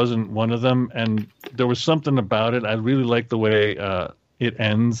Deceiver wasn't one of them, and there was something about it. I really like the way it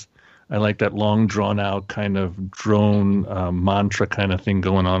ends. I like that long, drawn-out kind of drone mantra kind of thing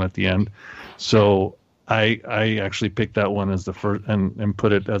going on at the end. So I actually picked that one as the first and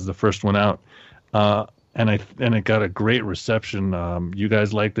put it as the first one out, and it got a great reception. You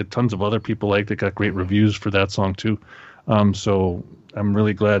guys liked it. Tons of other people liked it. Got great reviews for that song too. So I'm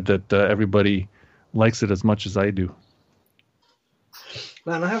really glad that everybody likes it as much as I do.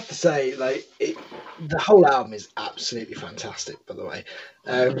 Man, I have to say, the whole album is absolutely fantastic, by the way.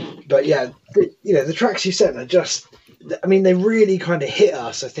 But yeah, the tracks you sent are just, I mean, they really kind of hit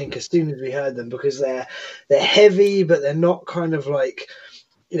us, I think, as soon as we heard them, because they're heavy, but they're not kind of like,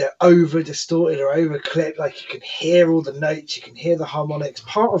 over distorted or over clipped. Like, you can hear all the notes, you can hear the harmonics.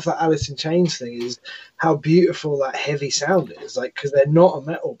 Part of that Alice in Chains thing is how beautiful that heavy sound is, like, because they're not a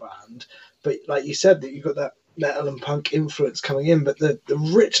metal band, but like you said, that you've got that metal and punk influence coming in, but the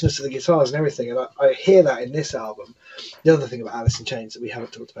richness of the guitars and everything, and I hear that in this album. The other thing about Alice in Chains that we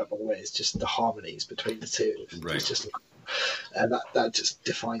haven't talked about, by the way, is just the harmonies between the two. Right. It's just that just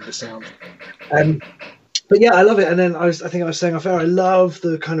defined the sound. But yeah, I love it. And then I think I was saying off air, I love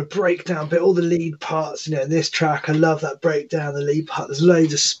the kind of breakdown bit, all the lead parts, in this track. I love that breakdown, the lead part. There's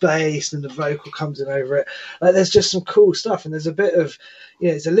loads of space and the vocal comes in over it. Like, there's just some cool stuff. And there's a bit of,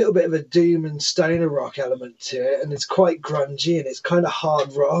 it's a little bit of a doom and stoner rock element to it. And it's quite grungy and it's kind of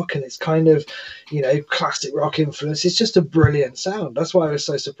hard rock and it's kind of, classic rock influence. It's just a brilliant sound. That's why I was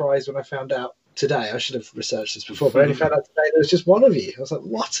so surprised when I found out today. I should have researched this before, but I only found out today there was just one of you. I was like,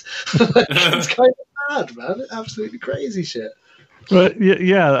 what? It's kind of mad, man. Absolutely crazy shit. But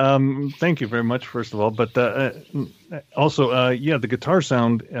yeah. Thank you very much, first of all. But also, the guitar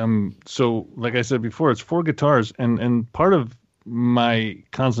sound. So, like I said before, it's 4 guitars, and part of my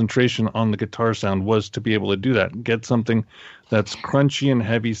concentration on the guitar sound was to be able to do that, get something that's crunchy and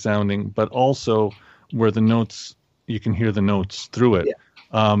heavy sounding, but also where the notes, you can hear the notes through it. Yeah.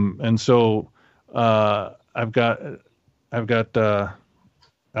 And so I've got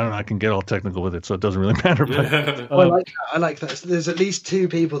I don't know, I can get all technical with it, so it doesn't really matter. But, I like that. There's at least 2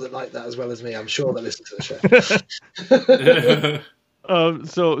 people that like that as well as me. I'm sure they listen to the show.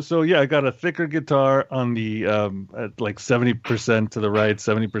 So yeah, I got a thicker guitar on the at like 70% to the right,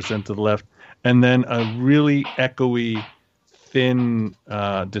 70% to the left, and then a really echoey, thin,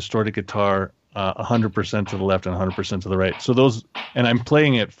 distorted guitar, 100% to the left and 100% to the right. So those, and I'm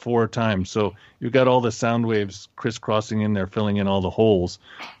playing it 4 times. So you've got all the sound waves crisscrossing in there, filling in all the holes,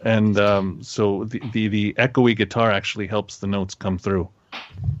 and so the echoey guitar actually helps the notes come through.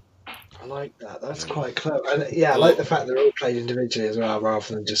 I like that. That's quite clever. And I like the fact they're all played individually as well,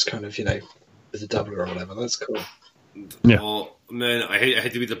 rather than just kind of, as a doubler or whatever. That's cool. Yeah. Well, man, I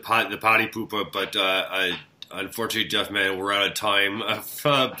hate to be the potty pooper, but unfortunately, Jeff, man, we're out of time.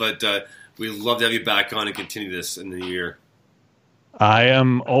 But we'd love to have you back on and continue this in the new year. I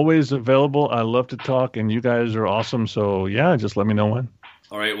am always available. I love to talk, and you guys are awesome. So yeah, just let me know when.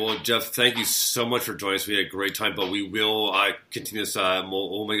 All right. Well, Jeff, thank you so much for joining us. We had a great time, but we will continue this.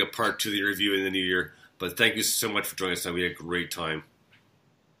 We'll make a part 2 of the interview in the new year. But thank you so much for joining us. We had a great time.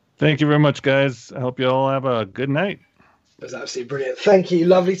 Thank you very much, guys. I hope you all have a good night. It was absolutely brilliant. Thank you.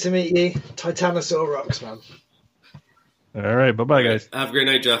 Lovely to meet you. Titanosaur rocks, man. All right. Bye-bye, guys. Have a great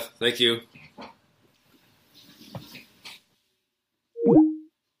night, Jeff. Thank you.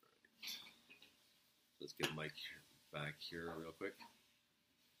 Let's get Mike back here real quick.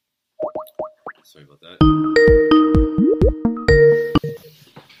 Sorry about that.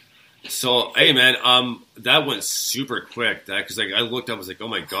 So, hey, man, that went super quick. Because I looked up, I was like, oh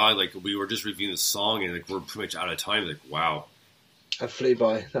my god, we were just reviewing the song and we're pretty much out of time. Like, wow. That flew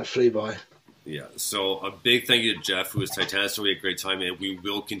by. Yeah, so a big thank you to Jeff, who was Titanosaur. We had a great time, and we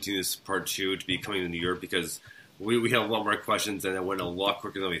will continue this part 2 to be coming in the new year because we had a lot more questions and it went a lot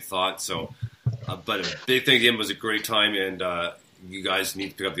quicker than we thought. So, but a big thank you again. It was a great time, and you guys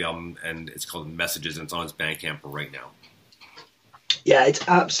need to pick up the album, and it's called Messages, and it's on its Bandcamp right now. Yeah, it's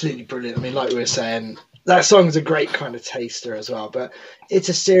absolutely brilliant. I mean, like we were saying, that song's a great kind of taster as well, but it's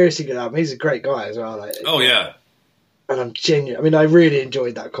a seriously good album. He's a great guy as well. Oh, yeah. And I'm genuine. I mean, I really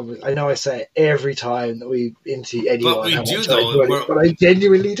enjoyed that conversation. I know I say it every time that we interview anyone. But we do, though. But I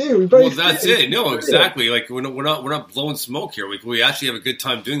genuinely do. We both. Well, that's it. No, exactly. We're not blowing smoke here. We actually have a good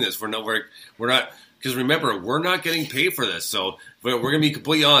time doing this. We're not. Because remember, we're not getting paid for this, so we're going to be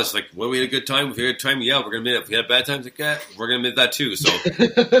completely honest. We had a good time. If we had a good time, yeah, we're going to admit it. If we had bad times, we're going to admit that too. So,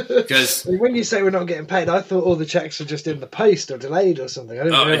 because when you say we're not getting paid, I thought all the checks were just in the post or delayed or something. I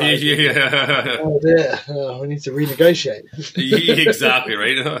didn't realize. Yeah. Oh dear, we need to renegotiate. Exactly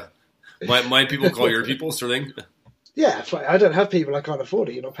right. My people call your people, sort of thing. Yeah, I don't have people. I can't afford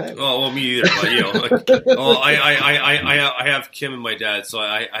it. You're not paying me. Oh, well, me either. But I have Kim and my dad, so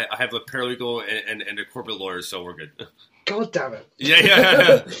I have a paralegal and a corporate lawyer, so we're good. God damn it!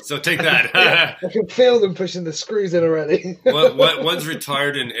 Yeah. So take that. I can feel them pushing the screws in already. One's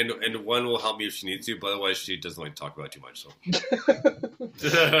retired, and one will help me if she needs to, but otherwise she doesn't like to talk about it too much. So.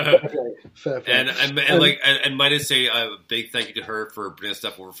 Okay, fair play. And might I say a big thank you to her for bringing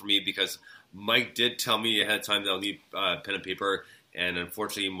stuff over for me, because Mike did tell me ahead of time that I'll need pen and paper and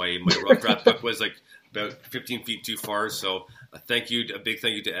unfortunately my rough draft book was like about 15 feet too far. So a big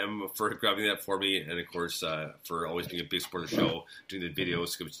thank you to Em for grabbing that for me, and of course for always being a big support of the show, doing the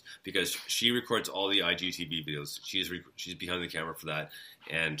videos, because she records all the IGTV videos. She's behind the camera for that,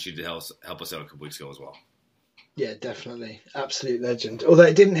 and she did help us out a couple weeks ago as well. Yeah, definitely, absolute legend. Although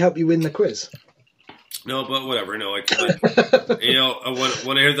it didn't help you win the quiz. No, but whatever. No, when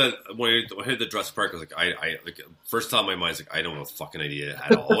I heard the Jurassic Park, I was like, I first thought in my mind is like, I don't have a fucking idea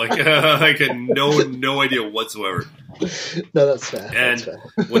at all. Like, I had no idea whatsoever. No, that's fair. And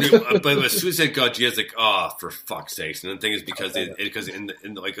but as soon as I said Godzilla, I was like, for fuck's sakes. And the thing is, because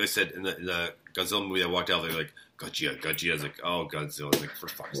in like I said in the Godzilla movie, I walked out, they were like, Godzilla. I was like, oh, Godzilla. I was like, for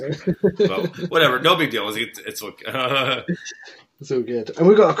fuck's sake. But whatever, no big deal. It's okay. It's all good. And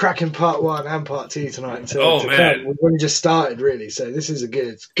we've got a cracking part 1 and part 2 tonight. Man. We've only just started, really. So this is a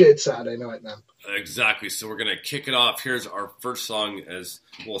good Saturday night, man. Exactly. So we're going to kick it off. Here's our first song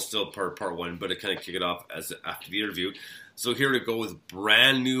still part 1, but it kind of kick it off after the interview. So here to go with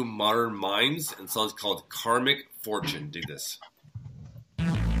brand new Modern Mimes, and the song's called Karmic Fortune. Dig this.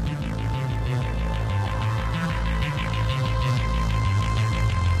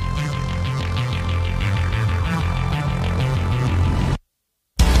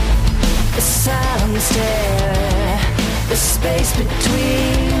 Silent stare, the space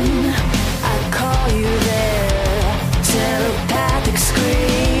between. I call you there, telepathic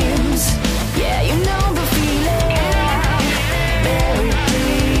screams. Yeah, you know the feeling, buried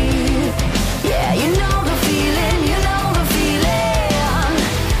deep. Yeah, you know the feeling,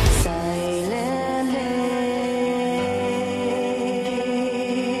 silently.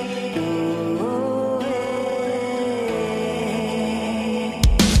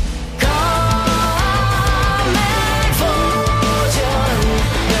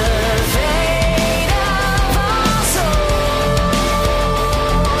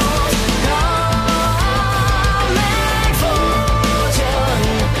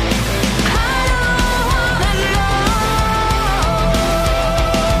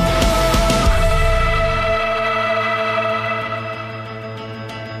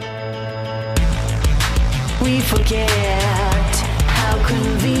 We forget how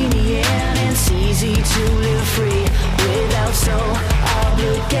convenient it's easy to live free without so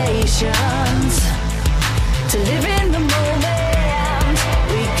obligations. To live in the moment,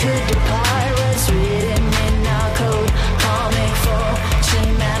 we could depart what's written in our code. Karmic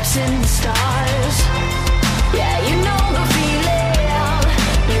fortune maps in the stars. Yeah, you know the feeling,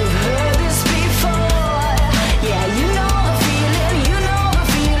 you've heard this before. Yeah, you know the feeling,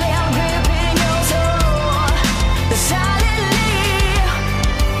 gripping your soul. Silently,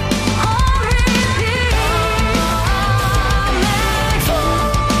 on repeat. Karmic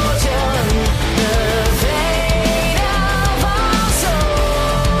fortune, the fate of our souls. Karmic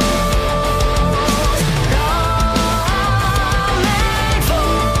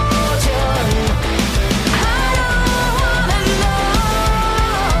fortune, I don't wanna know. Karmic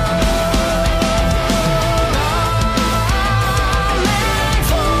fortune,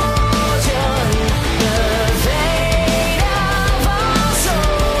 the fate of our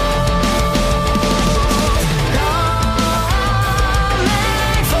souls. Karmic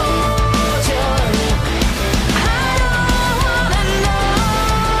fortune, I don't wanna know.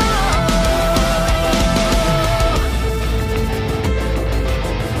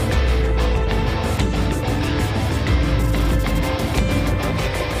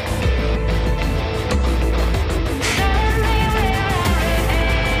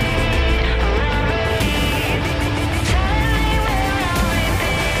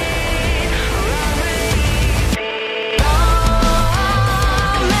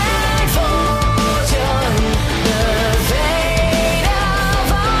 fortune, the fate of our souls. Karmic fortune, I don't wanna know. Karmic fortune, the fate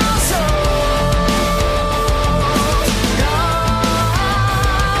of our souls.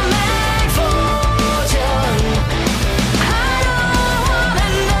 Karmic fortune, I don't wanna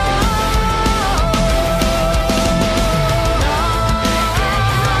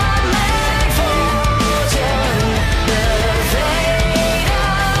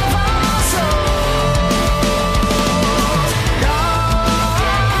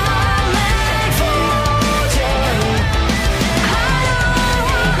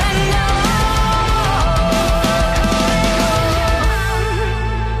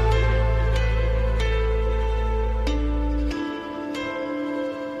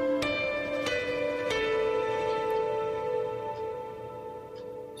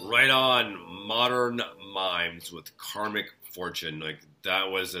Right on, Modern Mimes with Karmic Fortune. Like, that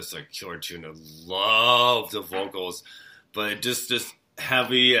was just a killer tune. I love the vocals, but it just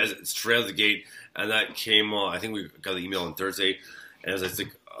heavy as straight out of the gate. And that came on, I think we got the email on Thursday. And I was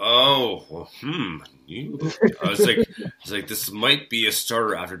like, oh, well, I was like, this might be a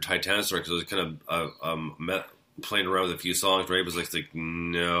starter after Titanosaur, because I was kind of playing around with a few songs, right? It was like,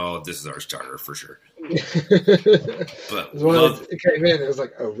 no, this is our starter for sure. But it came in, it was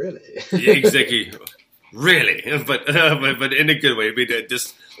like, oh, really? Yeah, exactly. Really, but in a good way. I mean,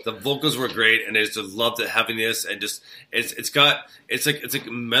 just the vocals were great, and I just loved it having this, and just it's like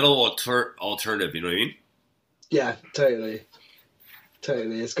metal alternative. You know what I mean? Yeah, totally.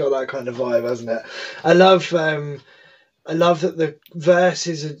 It's got that kind of vibe, hasn't it? I love that the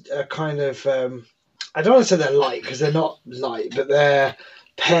verses are kind of. I don't want to say they're light, because they're not light, but they're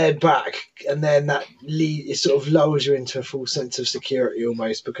pared back, and then that it sort of lowers you into a full sense of security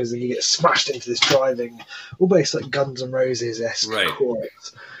almost, because then you get smashed into this driving, almost like Guns N' Roses-esque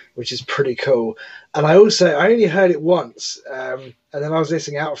chorus, which is pretty cool. And I only heard it once, and then I was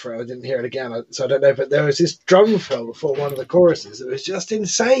listening out for it. I didn't hear it again, so I don't know. But there was this drum fill before one of the choruses that was just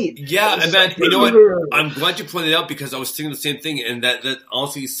insane. Yeah, and man, you know what? I'm glad you pointed it out, because I was thinking the same thing, and that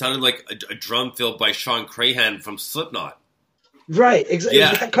honestly sounded like a drum fill by Sean Crahan from Slipknot. Right, exactly.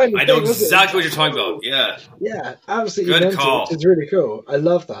 Yeah, that kind of I know thing, exactly what you're talking about. Yeah, absolutely. Good call. Which is really cool. I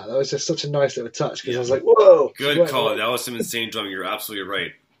love that. That was just such a nice little touch, because I was like, "Whoa!" Good call. That was some insane drumming. You're absolutely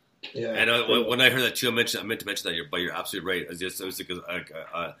right. Yeah, and when I heard that too, I meant to mention that. But you're absolutely right. It was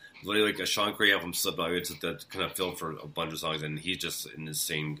literally like a Sean Crahan from Slipknot. It's that kind of filled for a bunch of songs, and he's just an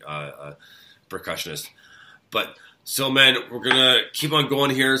insane percussionist. But. So, man, we're going to keep on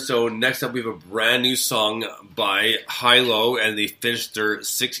going here. So, next up, we have a brand new song by Hi-Lo, and they finished their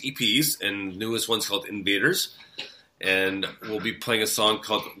 6 EPs, and the newest one's called Invaders. And we'll be playing a song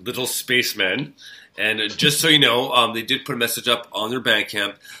called Little Spaceman. And just so you know, they did put a message up on their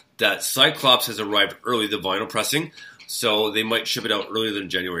Bandcamp that Cyclops has arrived early, the vinyl pressing. So, they might ship it out earlier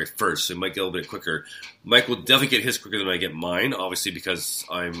than January 1st, so it might get a little bit quicker. Mike will definitely get his quicker than I get mine, obviously, because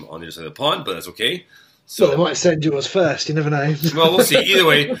I'm on the other side of the pond, but that's okay. So they might send yours first. You never know. Well, we'll see. Either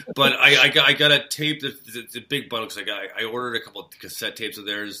way, but I got a tape, the big bundle, because I ordered a couple of cassette tapes of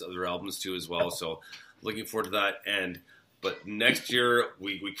theirs, of their albums too as well. So looking forward to that. But next year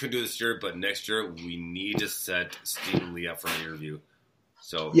we couldn't do this year, but next year we need to set Stephen Lee up for an interview.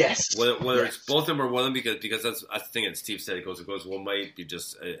 So yes, whether it's both of them or one of them, because that's the thing that Steve said. It goes. Well,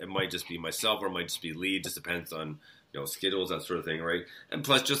 it might just be myself, or it might just be Lee. It just depends on. Schedules, that sort of thing, right? And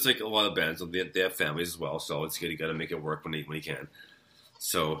plus, just like a lot of bands, they have families as well, so it's good. You got to make it work when you can.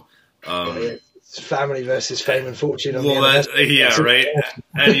 So, it's family versus fame and fortune. Right.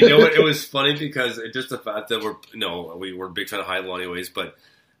 And you know what? It was funny because just the fact that we were a big fan of Hi-Lo anyways. But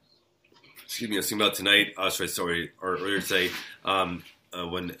excuse me, I was thinking about tonight. Or earlier today.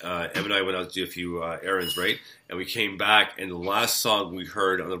 When Em and I went out to do a few errands, right? And we came back, and the last song we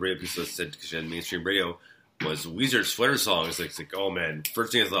heard on the radio piece that said, because she had mainstream radio, was Weezer's Sweater Song. It's like, oh man,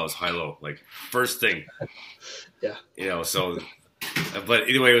 first thing I thought was Hi-Lo. Like, first thing. Yeah. So, but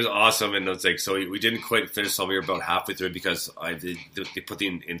anyway, it was awesome. And it's like, so we didn't quite finish the song. We were about halfway through because they put the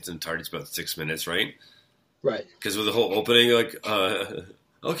instant targets about 6 minutes, right? Right. Because with the whole opening, like,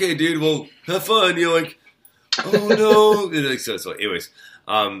 okay, dude, well, have fun. You're like, oh no. So anyways.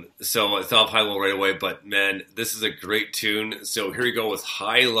 So I thought of Hi-Lo right away, but man, this is a great tune. So here we go with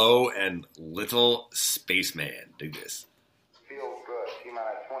Hi-Lo and Little Spaceman. Dig this. Feels good.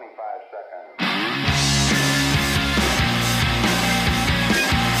 T-minus 25 seconds.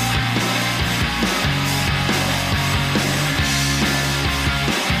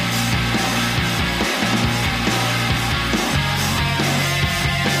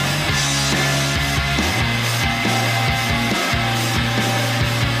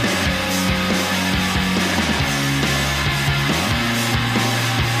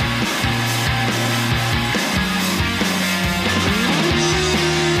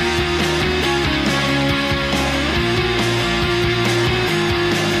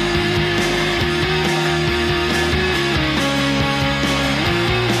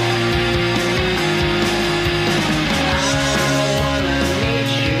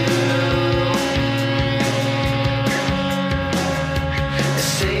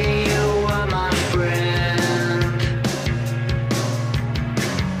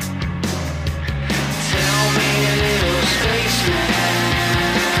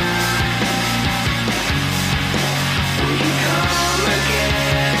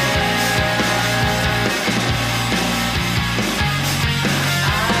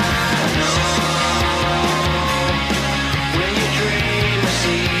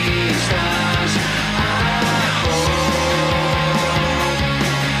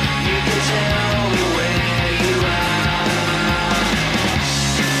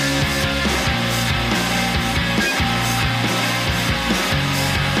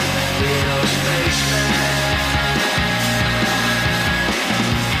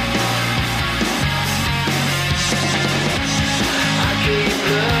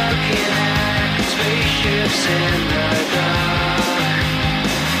 face in the dark.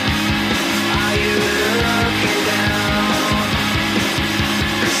 Are you looking down?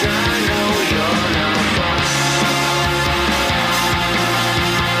 'Cause I know you're not far.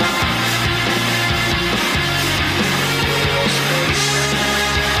 Little spaceman. Little spaceman.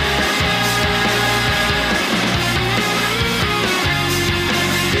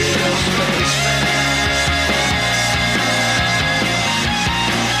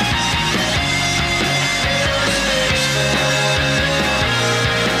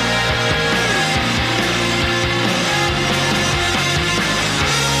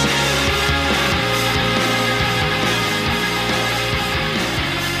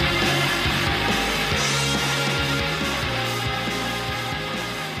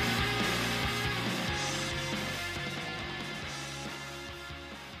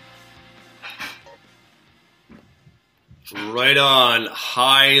 Right on.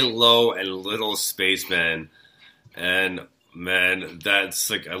 High, Low, and Little Spaceman. And man, that's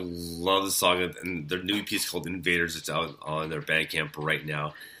like, I love the song. And their new piece called Invaders. It's out on their Bandcamp right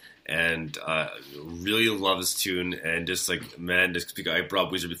now. And really love this tune. And just like, man, just because I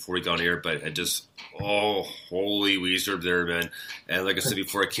brought Weezer before we got on air, but I just, oh, holy Weezer there, man. And like I said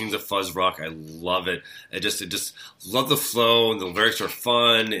before, Kings of Fuzz Rock, I love it. I just love the flow, and the lyrics are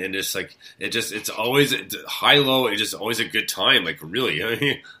fun, and just like, it's always high, low, it's just always a good time, like really. I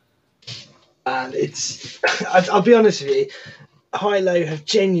mean, And it's, I'll be honest with you, High Low have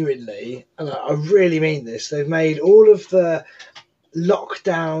genuinely, and I really mean this, they've made all of the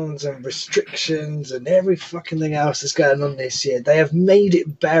lockdowns and restrictions and every fucking thing else that's going on this year, they have made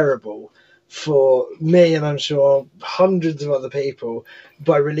it bearable for me, and I'm sure hundreds of other people,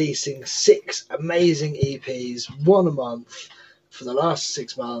 by releasing 6 amazing EPs, one a month for the last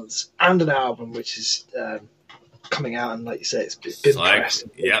 6 months, and an album which is coming out, and like you say, it's been pressed,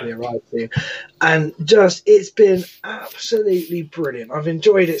 and just, it's been absolutely brilliant. I've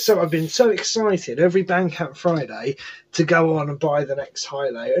enjoyed it so. I've been so excited every Bandcamp Friday to go on and buy the next High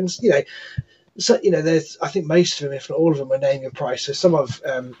Low, and so there's, I think most of them, if not all of them, are Name Your Price. So some I've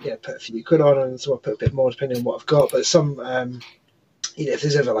put a few quid on, and some I've put a bit more depending on what I've got. But some, if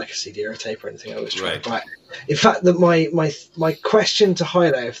there's ever like a CD or a tape or anything, I always try to buy it. In fact, that my question to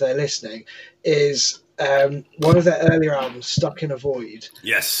High Low, if they're listening, is one of their earlier albums, Stuck in a Void.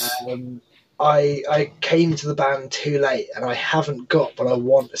 Yes. I came to the band too late, and I haven't got, but I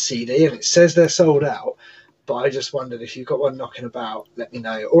want a CD, and it says they're sold out. But I just wondered, if you've got one knocking about, let me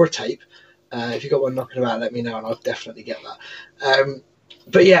know, or a tape. If you've got one knocking about, let me know, and I'll definitely get that.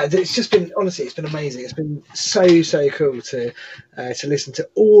 But yeah, it's just been, honestly, it's been amazing. It's been so cool to listen to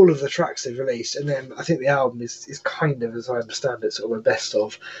all of the tracks they've released, and then I think the album is kind of, as I understand it, sort of a best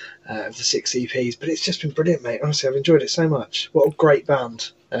of the 6 EPs. But it's just been brilliant, mate. Honestly, I've enjoyed it so much. What a great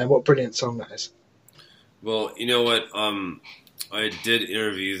band, and what a brilliant song that is. Well, you know what? I did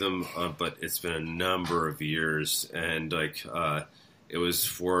interview them, but it's been a number of years, and like it was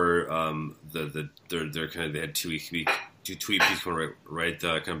for their kind of, they had 2 EPs coming right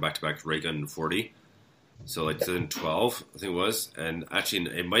kind of back to back, Ray Gun and 40. So like 2012, I think it was, and actually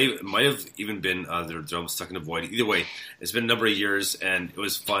it might have even been their drum Stuck in a Void. Either way, it's been a number of years, and it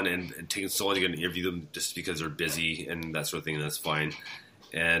was fun, and taking so long to get an interview them just because they're busy and that sort of thing, and that's fine.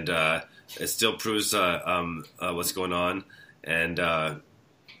 And it still proves what's going on, and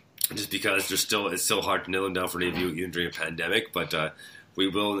just because it's still hard to nail them down for an interview even during a pandemic, but we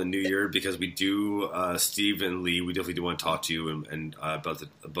will in the new year, because we do, Steve and Lee, we definitely do want to talk to you and about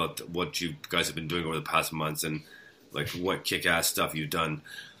what you guys have been doing over the past months, and like what kick-ass stuff you've done.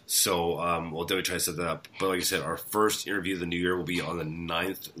 So we'll definitely try to set that up. But like I said, our first interview of the new year will be on the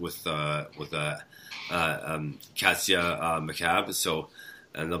 9th with Katya McCabe. So,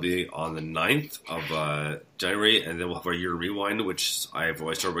 and they'll be on the 9th of January, and then we'll have our year rewind, which I've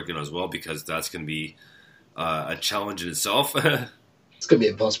always started working on as well, because that's going to be a challenge in itself. It's going to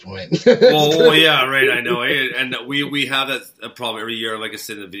be impossible, mate. well, yeah, right, I know. And we have that problem every year. Like I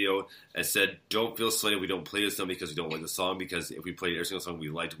said in the video, I said, don't feel slighted we don't play this song because we don't like the song, because if we played every single song we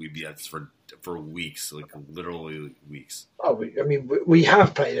liked, we'd be at this for weeks, like literally weeks. Oh, we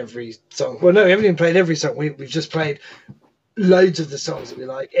have played every song. Well, no, we haven't even played every song. We've just played loads of the songs that we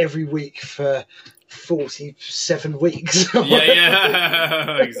like every week for 47 weeks.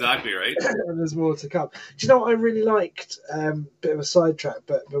 yeah, exactly, right. And there's more to come. Do you know what I really liked? Bit of a sidetrack,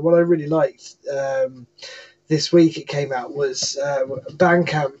 but what I really liked this week it came out was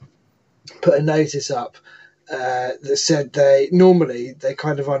Bandcamp put a notice up that said they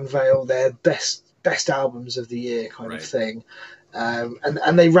kind of unveil their best albums of the year kind of thing.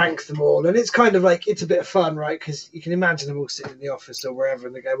 And they rank them all, and it's kind of like, it's a bit of fun, right? Because you can imagine them all sitting in the office or wherever,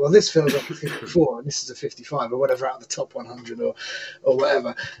 and they go, well, this feels like a 54 and this is a 55 or whatever, out of the top 100 or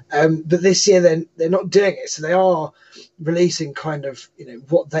whatever. But this year they're not doing it, so they are releasing kind of, you know,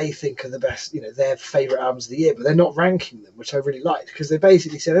 what they think are the best, you know, their favorite albums of the year, but they're not ranking them, which I really liked, because they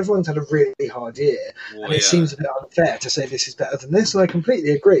basically said everyone's had a really hard year, and it seems a bit unfair to say this is better than this, and I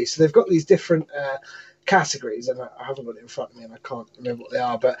completely agree. So they've got these different categories, and I haven't got it in front of me and I can't remember what they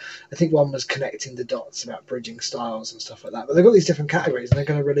are, but I think one was connecting the dots about bridging styles and stuff like that. But they've got these different categories, and they're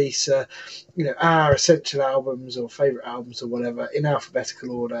going to release you know, our essential albums or favorite albums or whatever in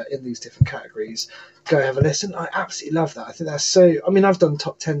alphabetical order in these different categories. Go have a listen. I absolutely love that. I think that's so, I mean, I've done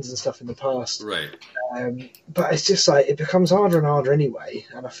top 10s and stuff in the past, right? But it's just like, it becomes harder and harder anyway,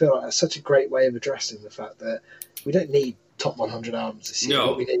 and I feel like that's such a great way of addressing the fact that we don't need top 100 albums this year. No.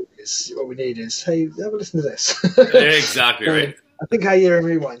 What we need is, hey, have a listen to this. Exactly right. I think our year in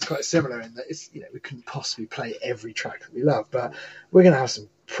Rewind is quite similar in that it's, you know, we couldn't possibly play every track that we love, but we're going to have some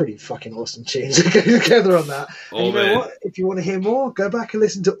pretty fucking awesome tunes to go together on that. And you know what? If you want to hear more, go back and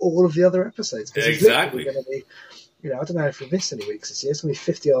listen to all of the other episodes. Exactly. Going to be, you know, I don't know if we missed any weeks this year. It's going to be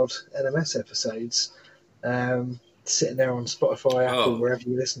 50 odd NMS episodes. Sitting there on Spotify, Apple, wherever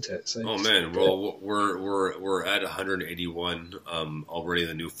you listen to it. So, oh man, well, we're at 181 already.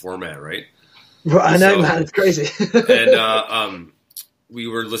 The new format, right? Right, I know, man, it's crazy. And we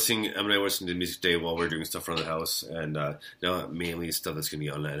were listening. I mean, I listened to music today while we were doing stuff around the house, and now mainly stuff that's going to be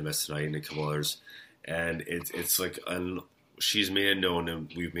on NMS tonight and a couple others. And it's like, she's made it known,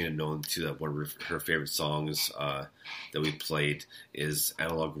 and we've made it known too, that one of her favorite songs that we played is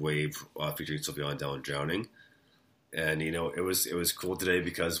 "Analog Wave" featuring Sylvia Down and Drowning. And you know, it was cool today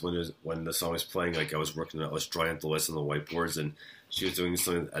because when the song was playing, like I was drawing up the list on the whiteboards, and she was doing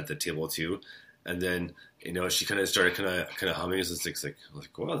something at the table too. And then, you know, she kind of started kind of humming. It's like, I was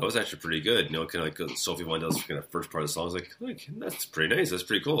like, wow, that was actually pretty good. You know, kind of like Sophie Wendell's kind of first part of the song. I was like, that's pretty nice. That's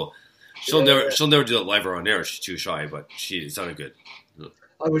pretty cool. She'll never do it live or on air. She's too shy, but it sounded good.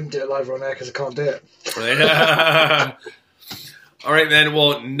 I wouldn't do it live or on air because I can't do it. Right. All right, man.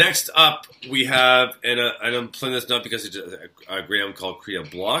 Well, next up we have, and I'm playing this not because it's a great album called Create a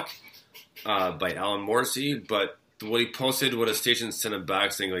Block by Alan Morrissey, but what he posted, what a station sent him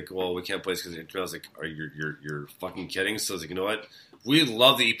back saying like, well, we can't play this because the internet. I was like, are you're fucking kidding? So I was like, you know what? We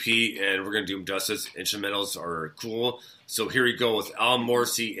love the EP and we're gonna do them justice. Instrumentals are cool. So here we go with Alan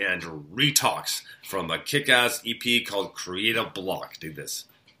Morrissey and Retox from a kick-ass EP called Create a Block. Dig this.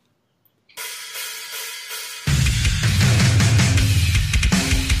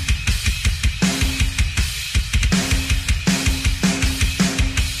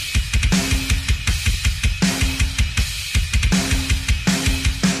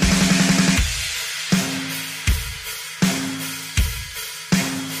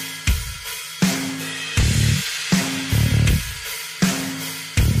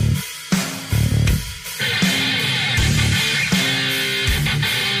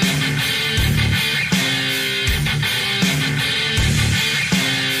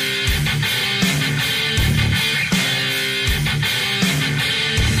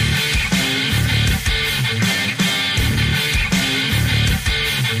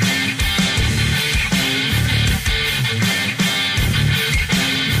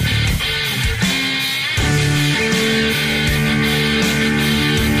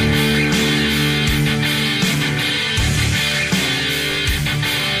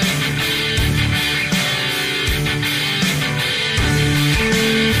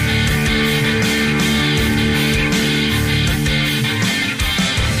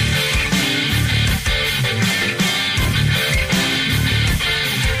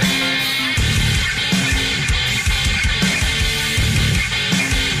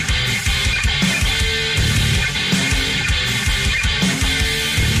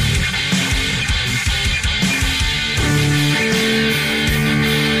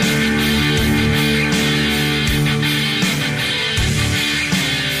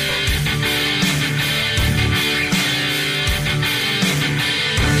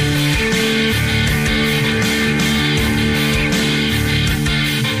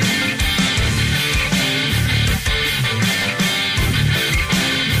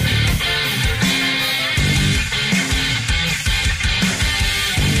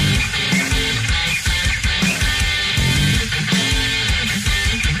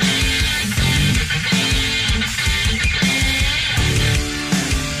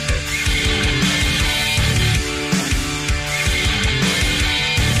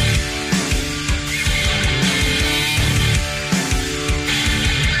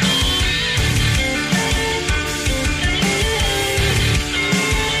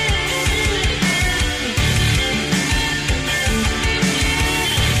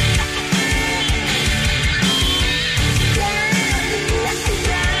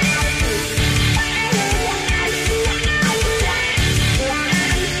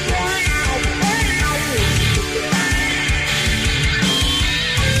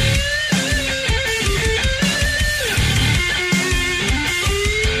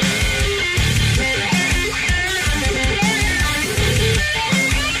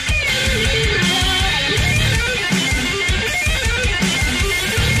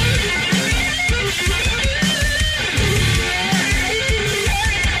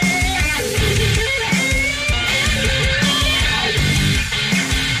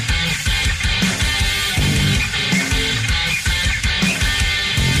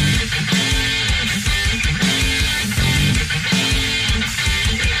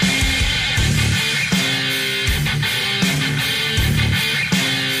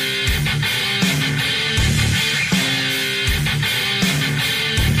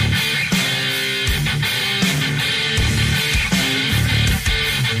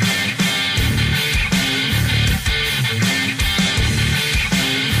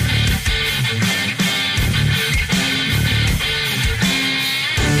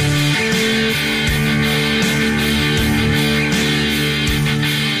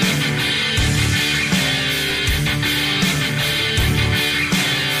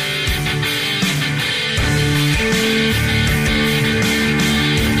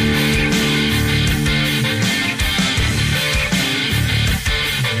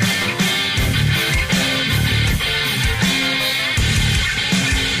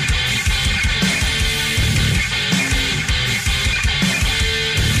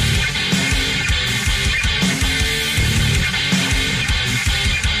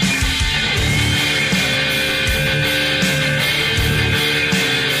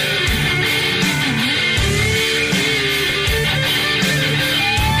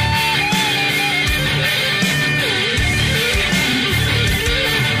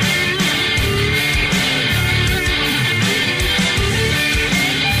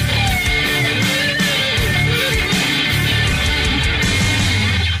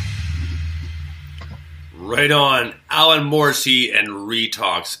 Right on. Alan Morrissey and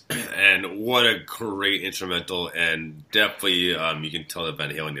Retox. And what a great instrumental. And definitely, you can tell the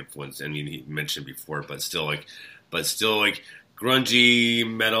Van Halen influence. I mean, he mentioned before, but still like grungy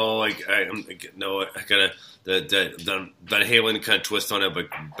metal. I got the Van Halen kind of twist on it,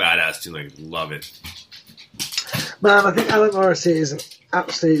 but badass too. Like, love it. Man, I think Alan Morrissey is an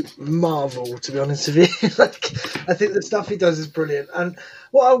absolute marvel, to be honest with you. Like, I think the stuff he does is brilliant. And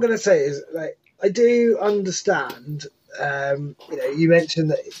what I'm going to say is, like, I do understand. You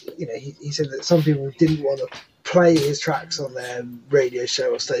mentioned that, he said that some people didn't want to play his tracks on their radio show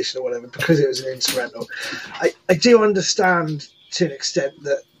or station or whatever because it was an instrumental. I do understand to an extent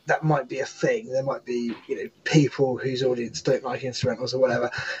that might be a thing. There might be, people whose audience don't like instrumentals or whatever.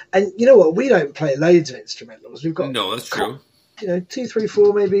 And you know what? We don't play loads of instrumentals. We've got no, that's true. 2, 3,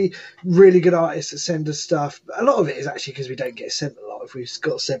 4 maybe really good artists that send us stuff. A lot of it is actually because we don't get sent a lot. If we've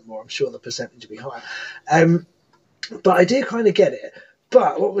got sent more, I'm sure the percentage will be higher. But I do kind of get it.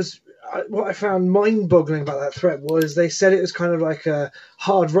 But what I found mind-boggling about that thread was they said it was kind of like a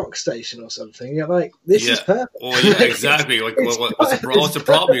hard rock station or something. You're like, this is perfect. Well, yeah, exactly. Like, what's the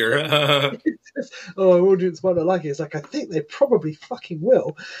problem here? Our audience might not like it. It's like, I think they probably fucking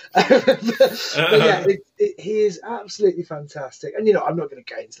will. but yeah, he is absolutely fantastic. And, I'm not going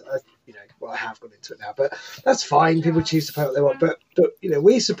to go into that. I have gone into it now. But that's fine. People choose to play what they want. But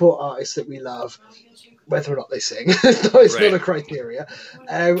we support artists that we love, whether or not they sing. It's not a criteria.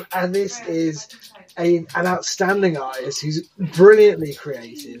 And this is an outstanding artist who's brilliantly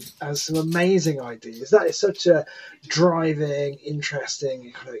creative, has some amazing ideas. That is such a driving,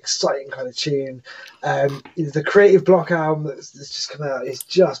 interesting, kind of exciting kind of tune. The Creative Block album that's just come out is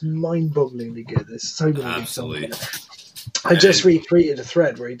just mind-bogglingly good. There's so many good songs in it. I just retweeted a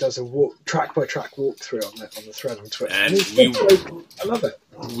thread where he does a track-by-track walkthrough on the thread on Twitter. And I love it.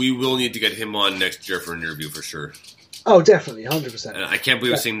 We will need to get him on next year for an interview for sure. Oh, definitely, 100%. I can't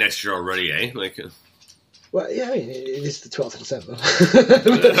believe we're saying next year already, eh? Well, yeah, I mean, it is the 12th of December.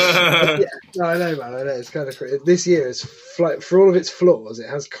 Yeah, no, I know, man. I know. It's kind of crazy. This year is, for all of its flaws, it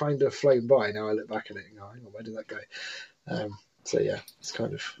has kind of flown by. Now I look back at it and go, hang on, where did that go? So, yeah, it's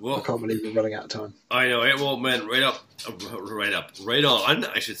kind of, I can't believe we're running out of time. I know. Well, man, right on,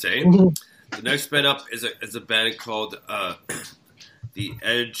 I should say. The next band up is a band called The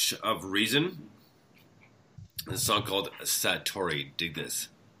Edge of Reason. A song called Satori. Dig this.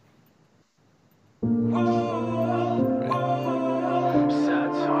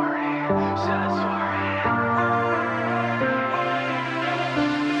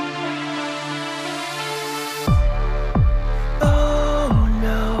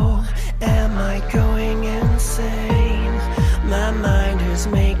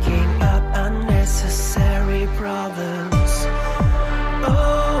 Making up unnecessary problems.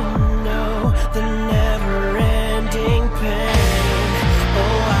 Oh no, the never-ending pain.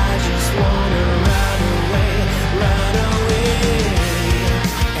 Oh, I just wanna run away.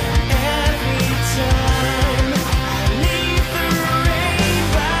 And every time I leave the rain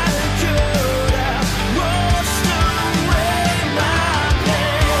by the coda, washed away my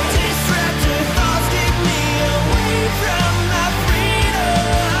pain. Distracted thoughts keep me away from my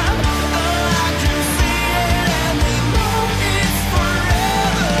freedom.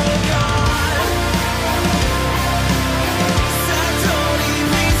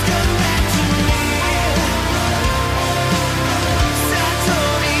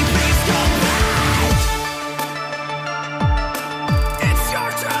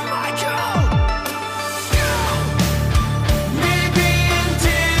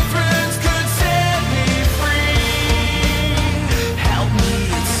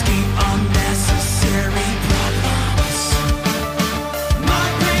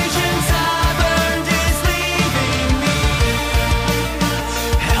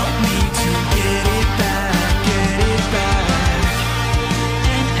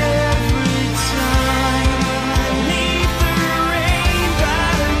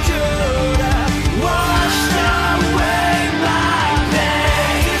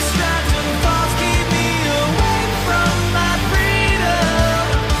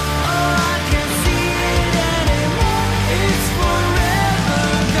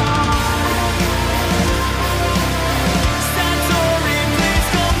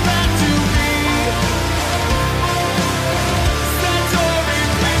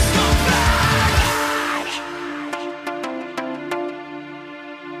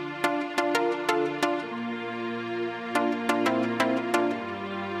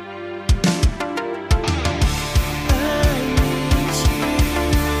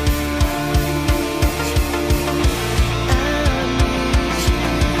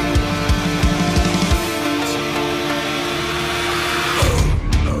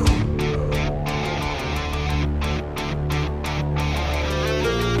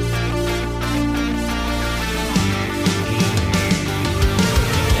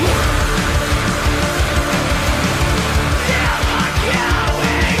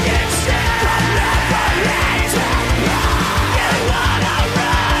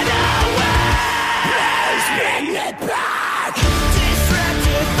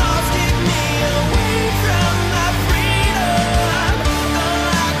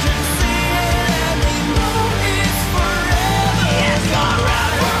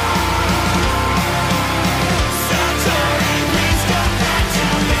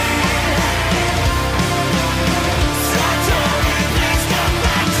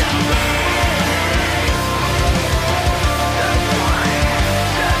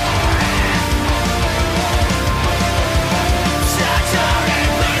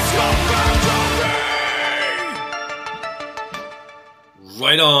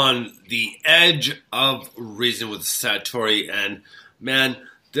 Right on. The Edge of Reason with Satori. And, man,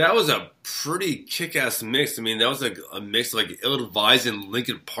 that was a pretty kick-ass mix. I mean, that was like a mix like Ill Advised and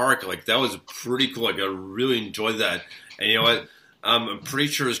Linkin Park. Like, that was pretty cool. Like, I really enjoyed that. And you know what? I'm pretty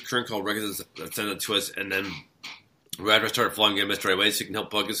sure his current call records sent it to us. And then right after I started following him right away, so you can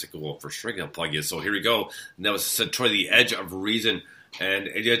help plug us. Like, well, for sure I can help plug you. So here we go. And that was Satori, The Edge of Reason. And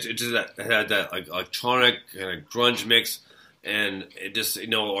it just had that like electronic kind of grunge mix. And it just, you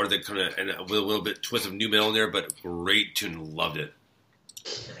know, or the kind of, and with a little bit twist of new metal in there, but great tune. Loved it.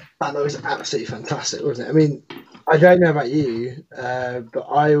 And that was absolutely fantastic, wasn't it? I mean, I don't know about you, but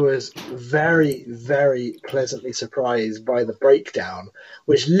I was very, very pleasantly surprised by the breakdown,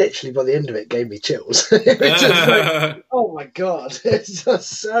 which literally by the end of it gave me chills. It's just like, oh my God, it's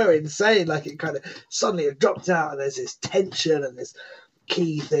just so insane. Like it kind of suddenly it dropped out and there's this tension and this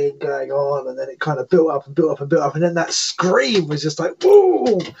key thing going on, and then it kind of built up and built up and built up, and then that scream was just like,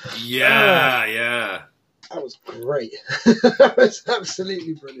 whoa! Yeah. That was great. That was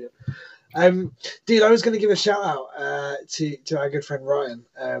absolutely brilliant. Dude, I was going to give a shout out to our good friend Ryan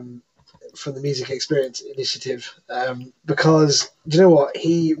from the Music Experience Initiative because, do you know what?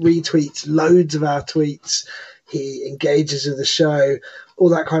 He retweets loads of our tweets. He engages with the show, all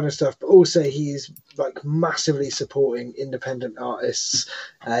that kind of stuff. But also he's like massively supporting independent artists.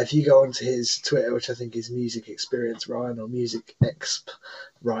 If you go onto his Twitter, which I think is Music Experience Ryan or Music Exp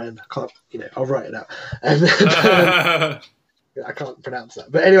Ryan, I can't, I'll write it out. I can't pronounce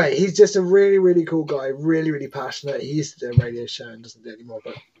that. But anyway, he's just a really, really cool guy, really, really passionate. He used to do a radio show and doesn't do it anymore,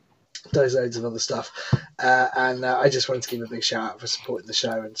 but does loads of other stuff. And I just wanted to give him a big shout out for supporting the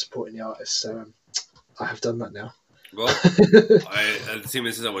show and supporting the artists. So I have done that now. Well, at the same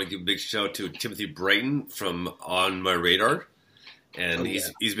instance, I want to give a big shout out to Timothy Brighton from On My Radar. And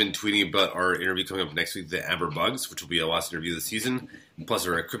he's been tweeting about our interview coming up next week, the Amber Bugs, which will be our last interview of the season, plus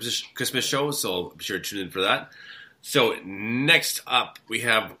our Christmas show. So be sure to tune in for that. So next up, we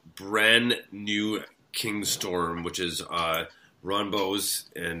have brand new Kingstorm, which is Ron Bose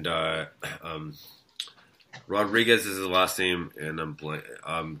and Rodriguez is his last name, and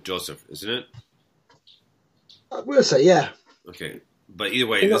Joseph, isn't it? We'll say yeah. Okay, but either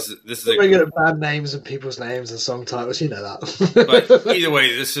way, this is very good at band names and people's names and song titles. You know that. But either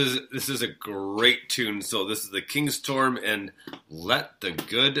way, this is a great tune. So this is the Kingstorm and Let the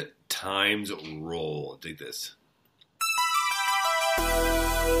Good Times Roll. Dig this.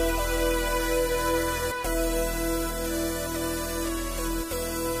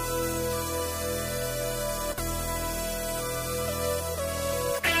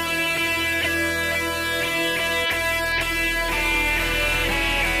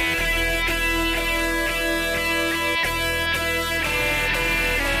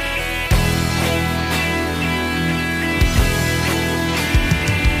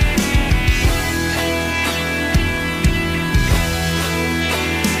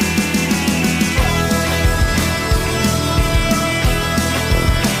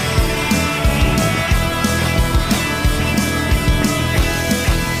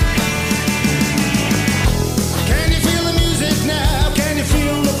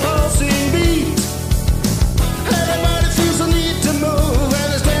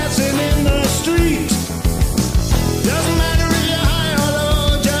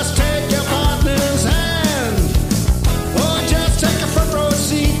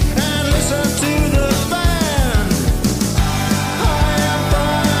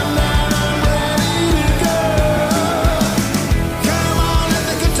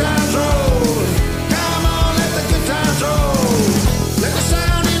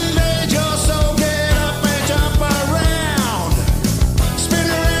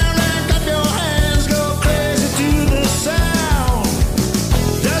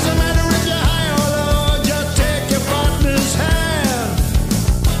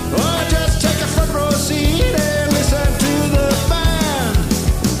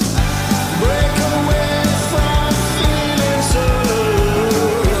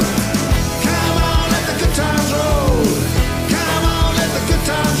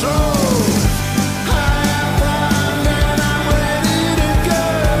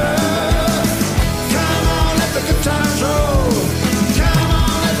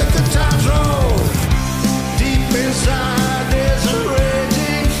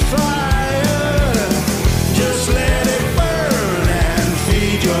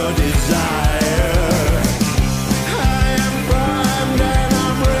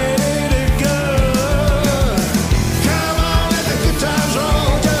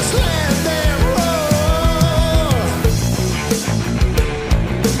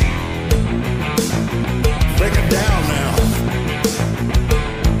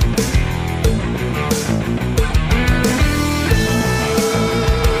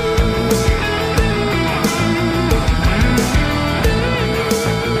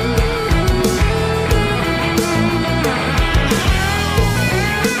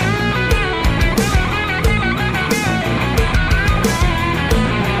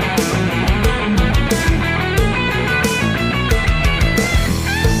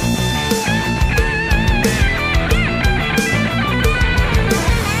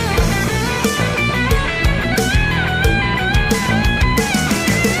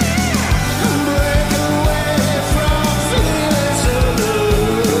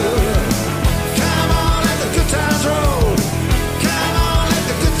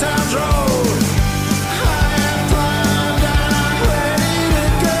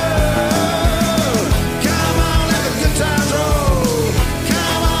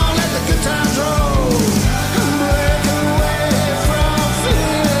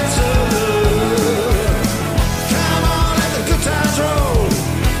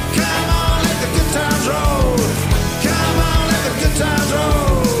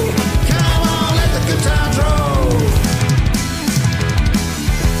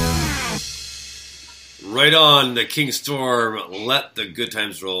 Right on, the King Storm, Let the Good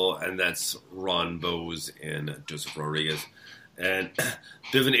Times Roll, and that's Ron Bowes and Joseph Rodriguez. And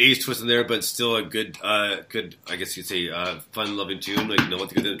bit of an age twist in there, but still a good, I guess you'd say, fun-loving tune. Like, Let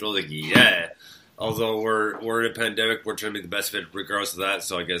the Good Times Roll, like, yeah. Although we're in a pandemic, we're trying to make the best of it regardless of that,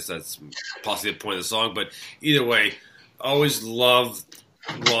 so I guess that's possibly the point of the song. But either way, always loved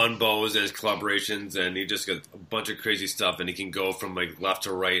Ron Bowes and his collaborations, and he just got a bunch of crazy stuff, and he can go from like left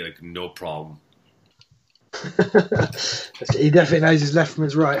to right, like no problem. He definitely knows his left from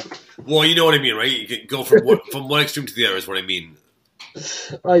his right. Well, you know what I mean, right? You can go from one extreme to the other is what I mean.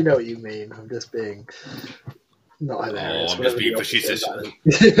 I know what you mean. I'm just being not hilarious. Oh, I'm just being facetious.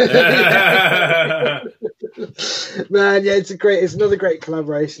 Man, yeah, it's another great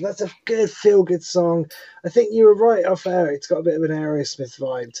collaboration. That's a good feel-good song. I think you were right off air. It's got a bit of an Aerosmith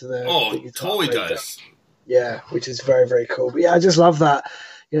vibe to the. Oh, the totally does. Yeah, which is very, very cool. But yeah, I just love that.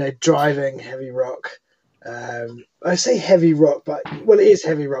 Driving heavy rock. I say heavy rock, but it is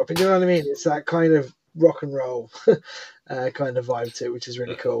heavy rock. But you know what I mean? It's that kind of rock and roll kind of vibe to it, which is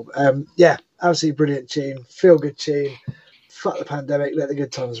really cool. Yeah, absolutely brilliant tune. Feel-good tune. Fuck the pandemic. Let the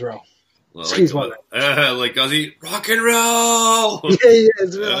good times roll. Well, Excuse me. Like Ozzy, rock and roll.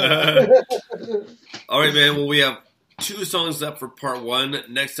 Yeah. All right, man. Well, we have 2 songs up for part 1.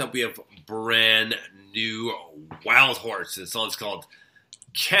 Next up, we have brand new Wild Horse. The song's called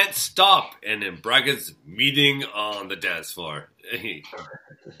 "Can't Stop," and in brackets, "Meeting on the Dance Floor."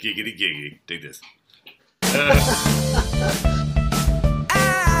 Giggity giggity. Dig this.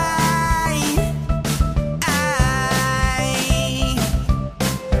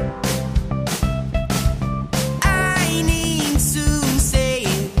 I need to say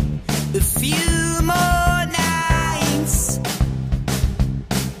a few more nights.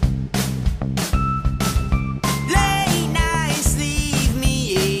 Late nights leave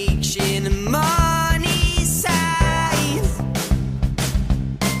me aching the money side.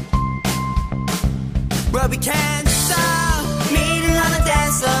 But we can't stop meeting on the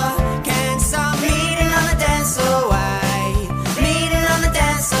dance floor. Can't stop meeting on the dance floor. Why? Meeting on the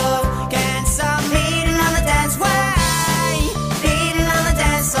dance floor. Can't stop meeting on the dance. Why? Meeting on the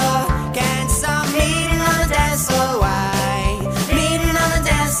dance floor. Can't stop meeting on the dance floor. Why? Meeting on the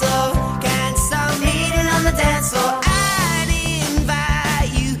dance floor. Can't stop meeting on the dance floor. I'd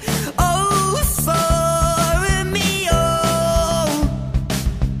invite you for a meal.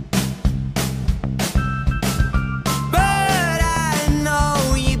 But I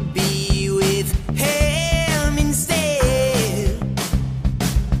know you'd be with him instead.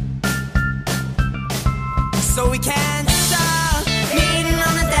 So we can't stop meeting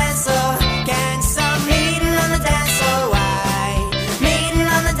on the dance floor. Can't stop meeting on the dance floor. Why? Meeting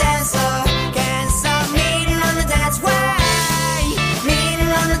on the dance floor. Can't stop meeting on the dance. Why?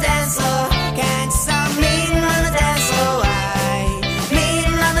 Meeting on the dance floor. Can't stop meeting on the dance floor. Why?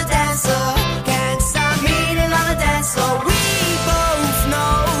 Meeting on the dance floor. Can't stop meeting on the dance floor. We both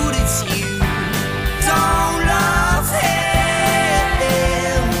know that you don't love him.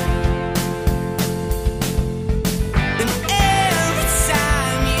 And every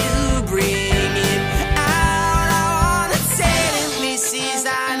time you bring him out, I wanna tell him this is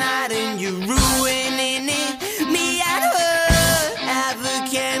our night and you're ruining it. Me and her have a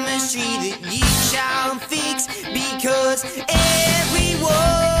chemistry that you can't fix because everyone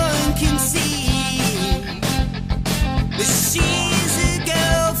can see that she's a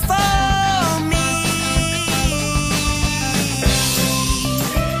girl for me.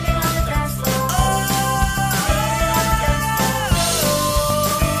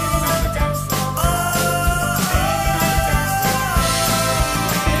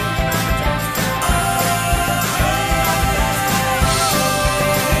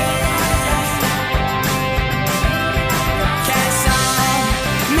 Can't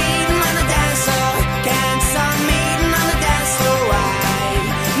stop meeting on the dance floor. Can't stop meeting on the dance floor. Why?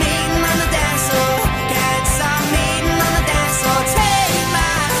 Meeting on the dance floor. Can't stop meeting on the dance floor. Take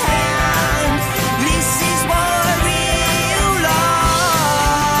my hand. This is what real love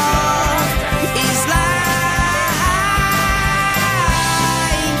is like.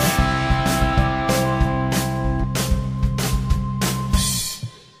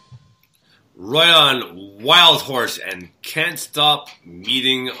 Right on, Wild Horse and Can't Stop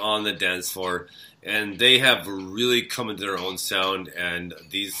Meeting on the Dance Floor. And they have really come into their own sound, and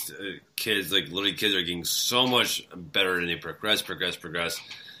these kids, like little kids, are getting so much better and they progress.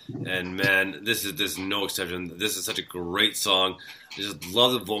 And man, this is no exception. This is such a great song. I just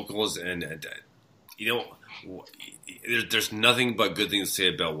love the vocals, and there's nothing but good things to say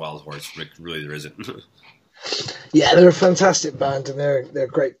about Wild Horse, Rick. Really, there isn't. Yeah, they're a fantastic band, and they're a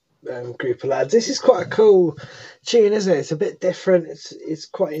great group of lads. This is quite a cool tune, isn't it? It's a bit different. It's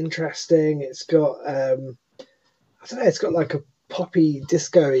quite interesting. It's got I don't know. It's got like a poppy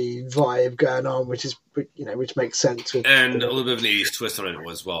disco-y vibe going on, which makes sense. And a little bit of an 80s twist on it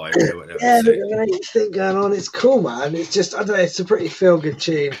as well. An 80s thing going on. It's cool, man. It's just, I don't know, it's a pretty feel-good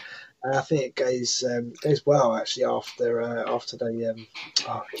tune. I think it goes well actually after the.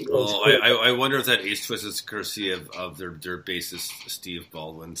 I wonder if that 80s twist is courtesy of their bassist Steve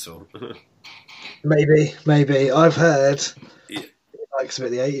Baldwin. So maybe I've heard he likes a bit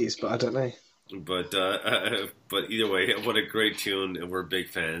of the 80s, but I don't know. But either way, what a great tune, and we're big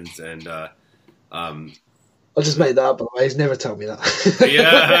fans. And I just made that up, by the way. He's never told me that.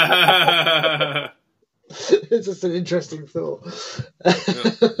 Yeah, it's just an interesting thought.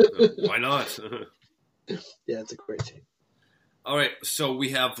 Why not? Yeah, it's a great tune. All right, so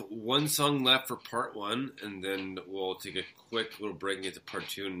we have one song left for part one, and then we'll take a quick little break and get to part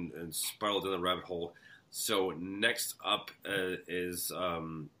two and spiral down the rabbit hole. So next up is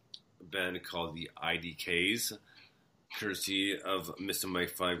band called the IDKs, courtesy of Mr.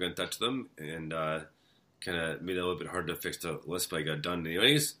 Mike 5 got in touch with them, and kind of made it a little bit hard to fix the list, but I got done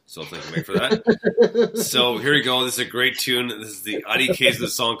anyways, so thank you Mike for that. So here we go. This is a great tune. This is the IDKs with a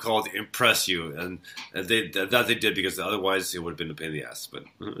song called Impress You, and they did because otherwise it would have been a pain in the ass, but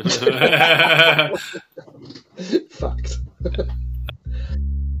fucked.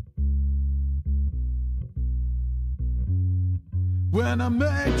 When I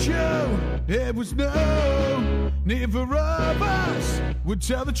met you, it was new. Neither of us would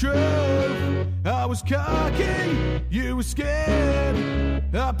tell the truth. I was cocky, you were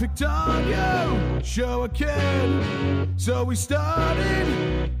scared. I picked on you, sure I cared. So we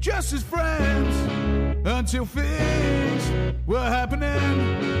started just as friends until things were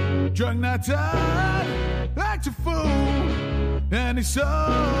happening. Drunk night out, act a fool, and it's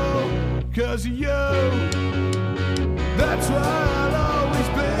all 'cause of you. That's why I'll always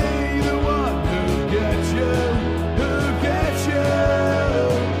be the one who gets you, who gets you.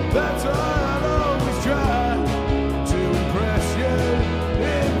 That's why I'll always try to impress you.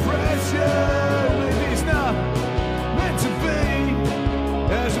 Maybe it's not meant to be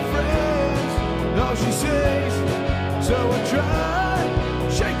as a friend, all she says. So I try,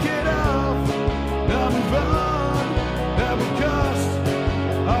 shake it off, now move on, that would cost.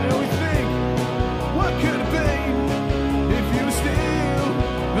 I always think, what could it be? Still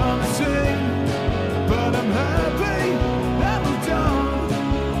on the scene, but I'm happy I moved on.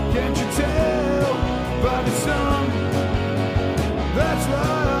 Can't you tell by the song? That's why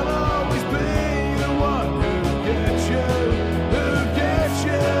I'll always be the one who gets you, who gets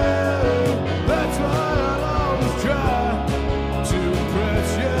you. That's why I'll always try to impress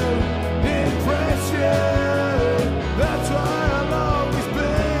you, impress you. That's why I'll always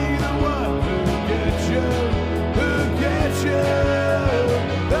be the one who gets you, who gets you.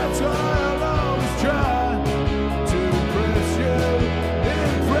 That's why I'll always try to impress you,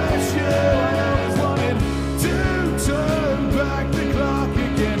 impress you. I always wanted to turn back the clock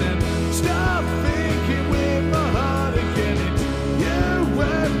again and stop thinking with my heart again. It's you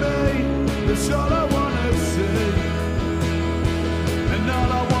and me, that's all I wanna see. And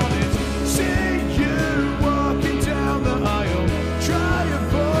all I want is see you walking down the aisle, try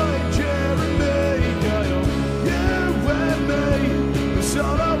avoid Jeremy Kyle. You and me, that's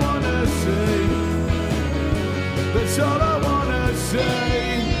all I wanna say. That's all I wanna say.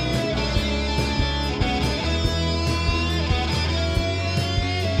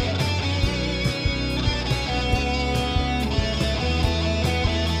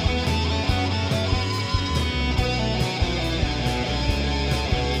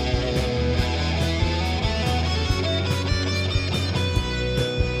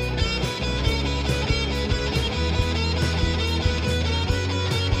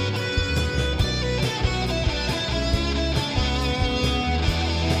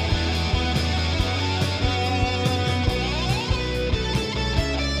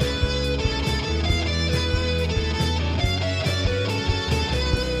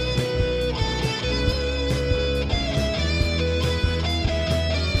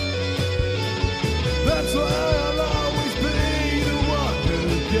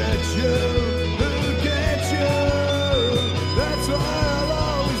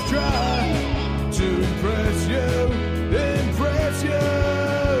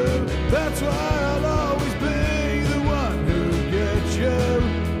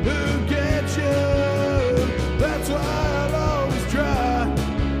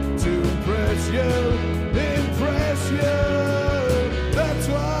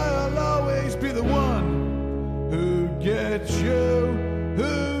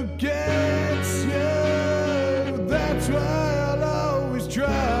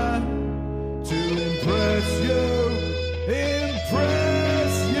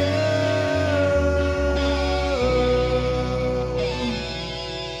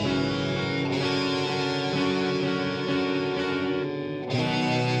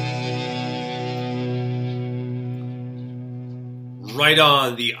 right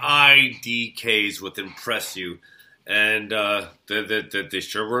on. The IDKs with Impress You. And they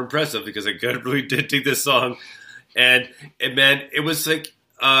sure were impressive because I really did dig this song. And man, it was like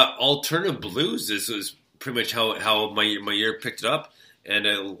alternative blues. This was pretty much how my ear picked it up. And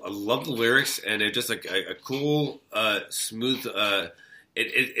I love the lyrics, and it's just like a cool, smooth.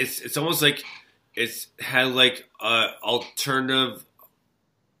 It's almost like it's had like alternative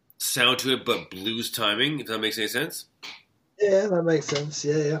sound to it, but blues timing. If that makes any sense. Yeah, that makes sense.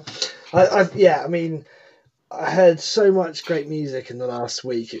 Yeah. I mean, I heard so much great music in the last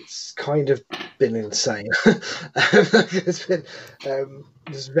week. It's kind of been insane. There's been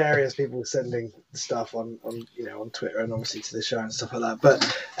there's various people sending stuff on Twitter and obviously to the show and stuff like that.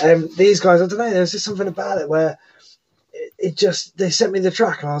 But these guys, I don't know, there's just something about it where it just, they sent me the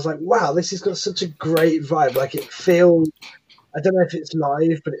track and I was like, wow, this has got such a great vibe. Like it feels, I don't know if it's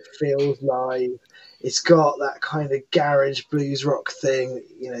live, but it feels live. It's got that kind of garage blues rock thing,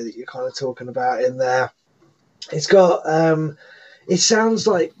 that you're kind of talking about in there. It's got, it sounds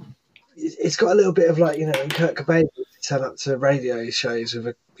like, it's got a little bit of like, when Kurt Cobain would turn up to radio shows with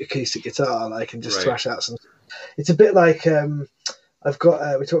an acoustic guitar, like, and just thrash out some. It's a bit like, I've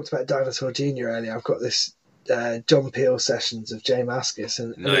got, we talked about Dinosaur Jr. earlier. I've got this John Peel sessions of Jay Mascis,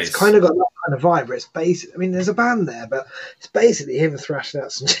 and it's kind of got that kind of vibe where it's basic. I mean, there's a band there, but it's basically him thrashing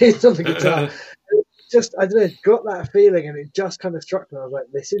out some tunes on the guitar. Just, I don't know, got that feeling, and it just kind of struck me. I was like,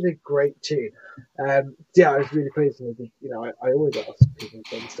 this is a great tune. I was really pleased with it. I always ask people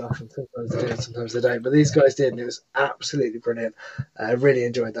to do stuff, and sometimes they do, and sometimes they don't. But these guys did, and it was absolutely brilliant. I really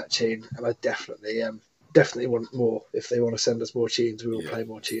enjoyed that tune, and I definitely want more. If they want to send us more tunes, we will play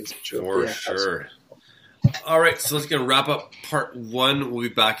more tunes. For sure. All right, so let's get wrap up part one. We'll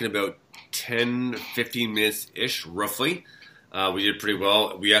be back in about 10, 15 minutes-ish, roughly. We did pretty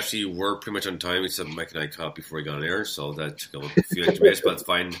well. We actually were pretty much on time, except Mike and I caught before we got on air, so that took a few extra minutes, but it's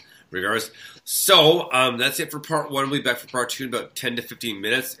fine regardless. So that's it for part one. We'll be back for part two in about 10 to 15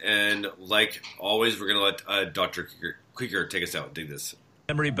 minutes, and like always, we're going to let Dr. Krieger take us out. Dig this.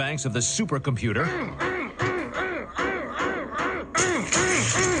 Memory banks of the supercomputer.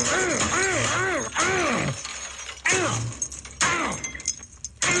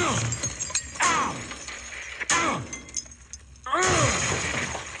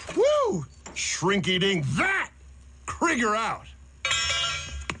 Woo! Shrinky-dink that! Krieger out!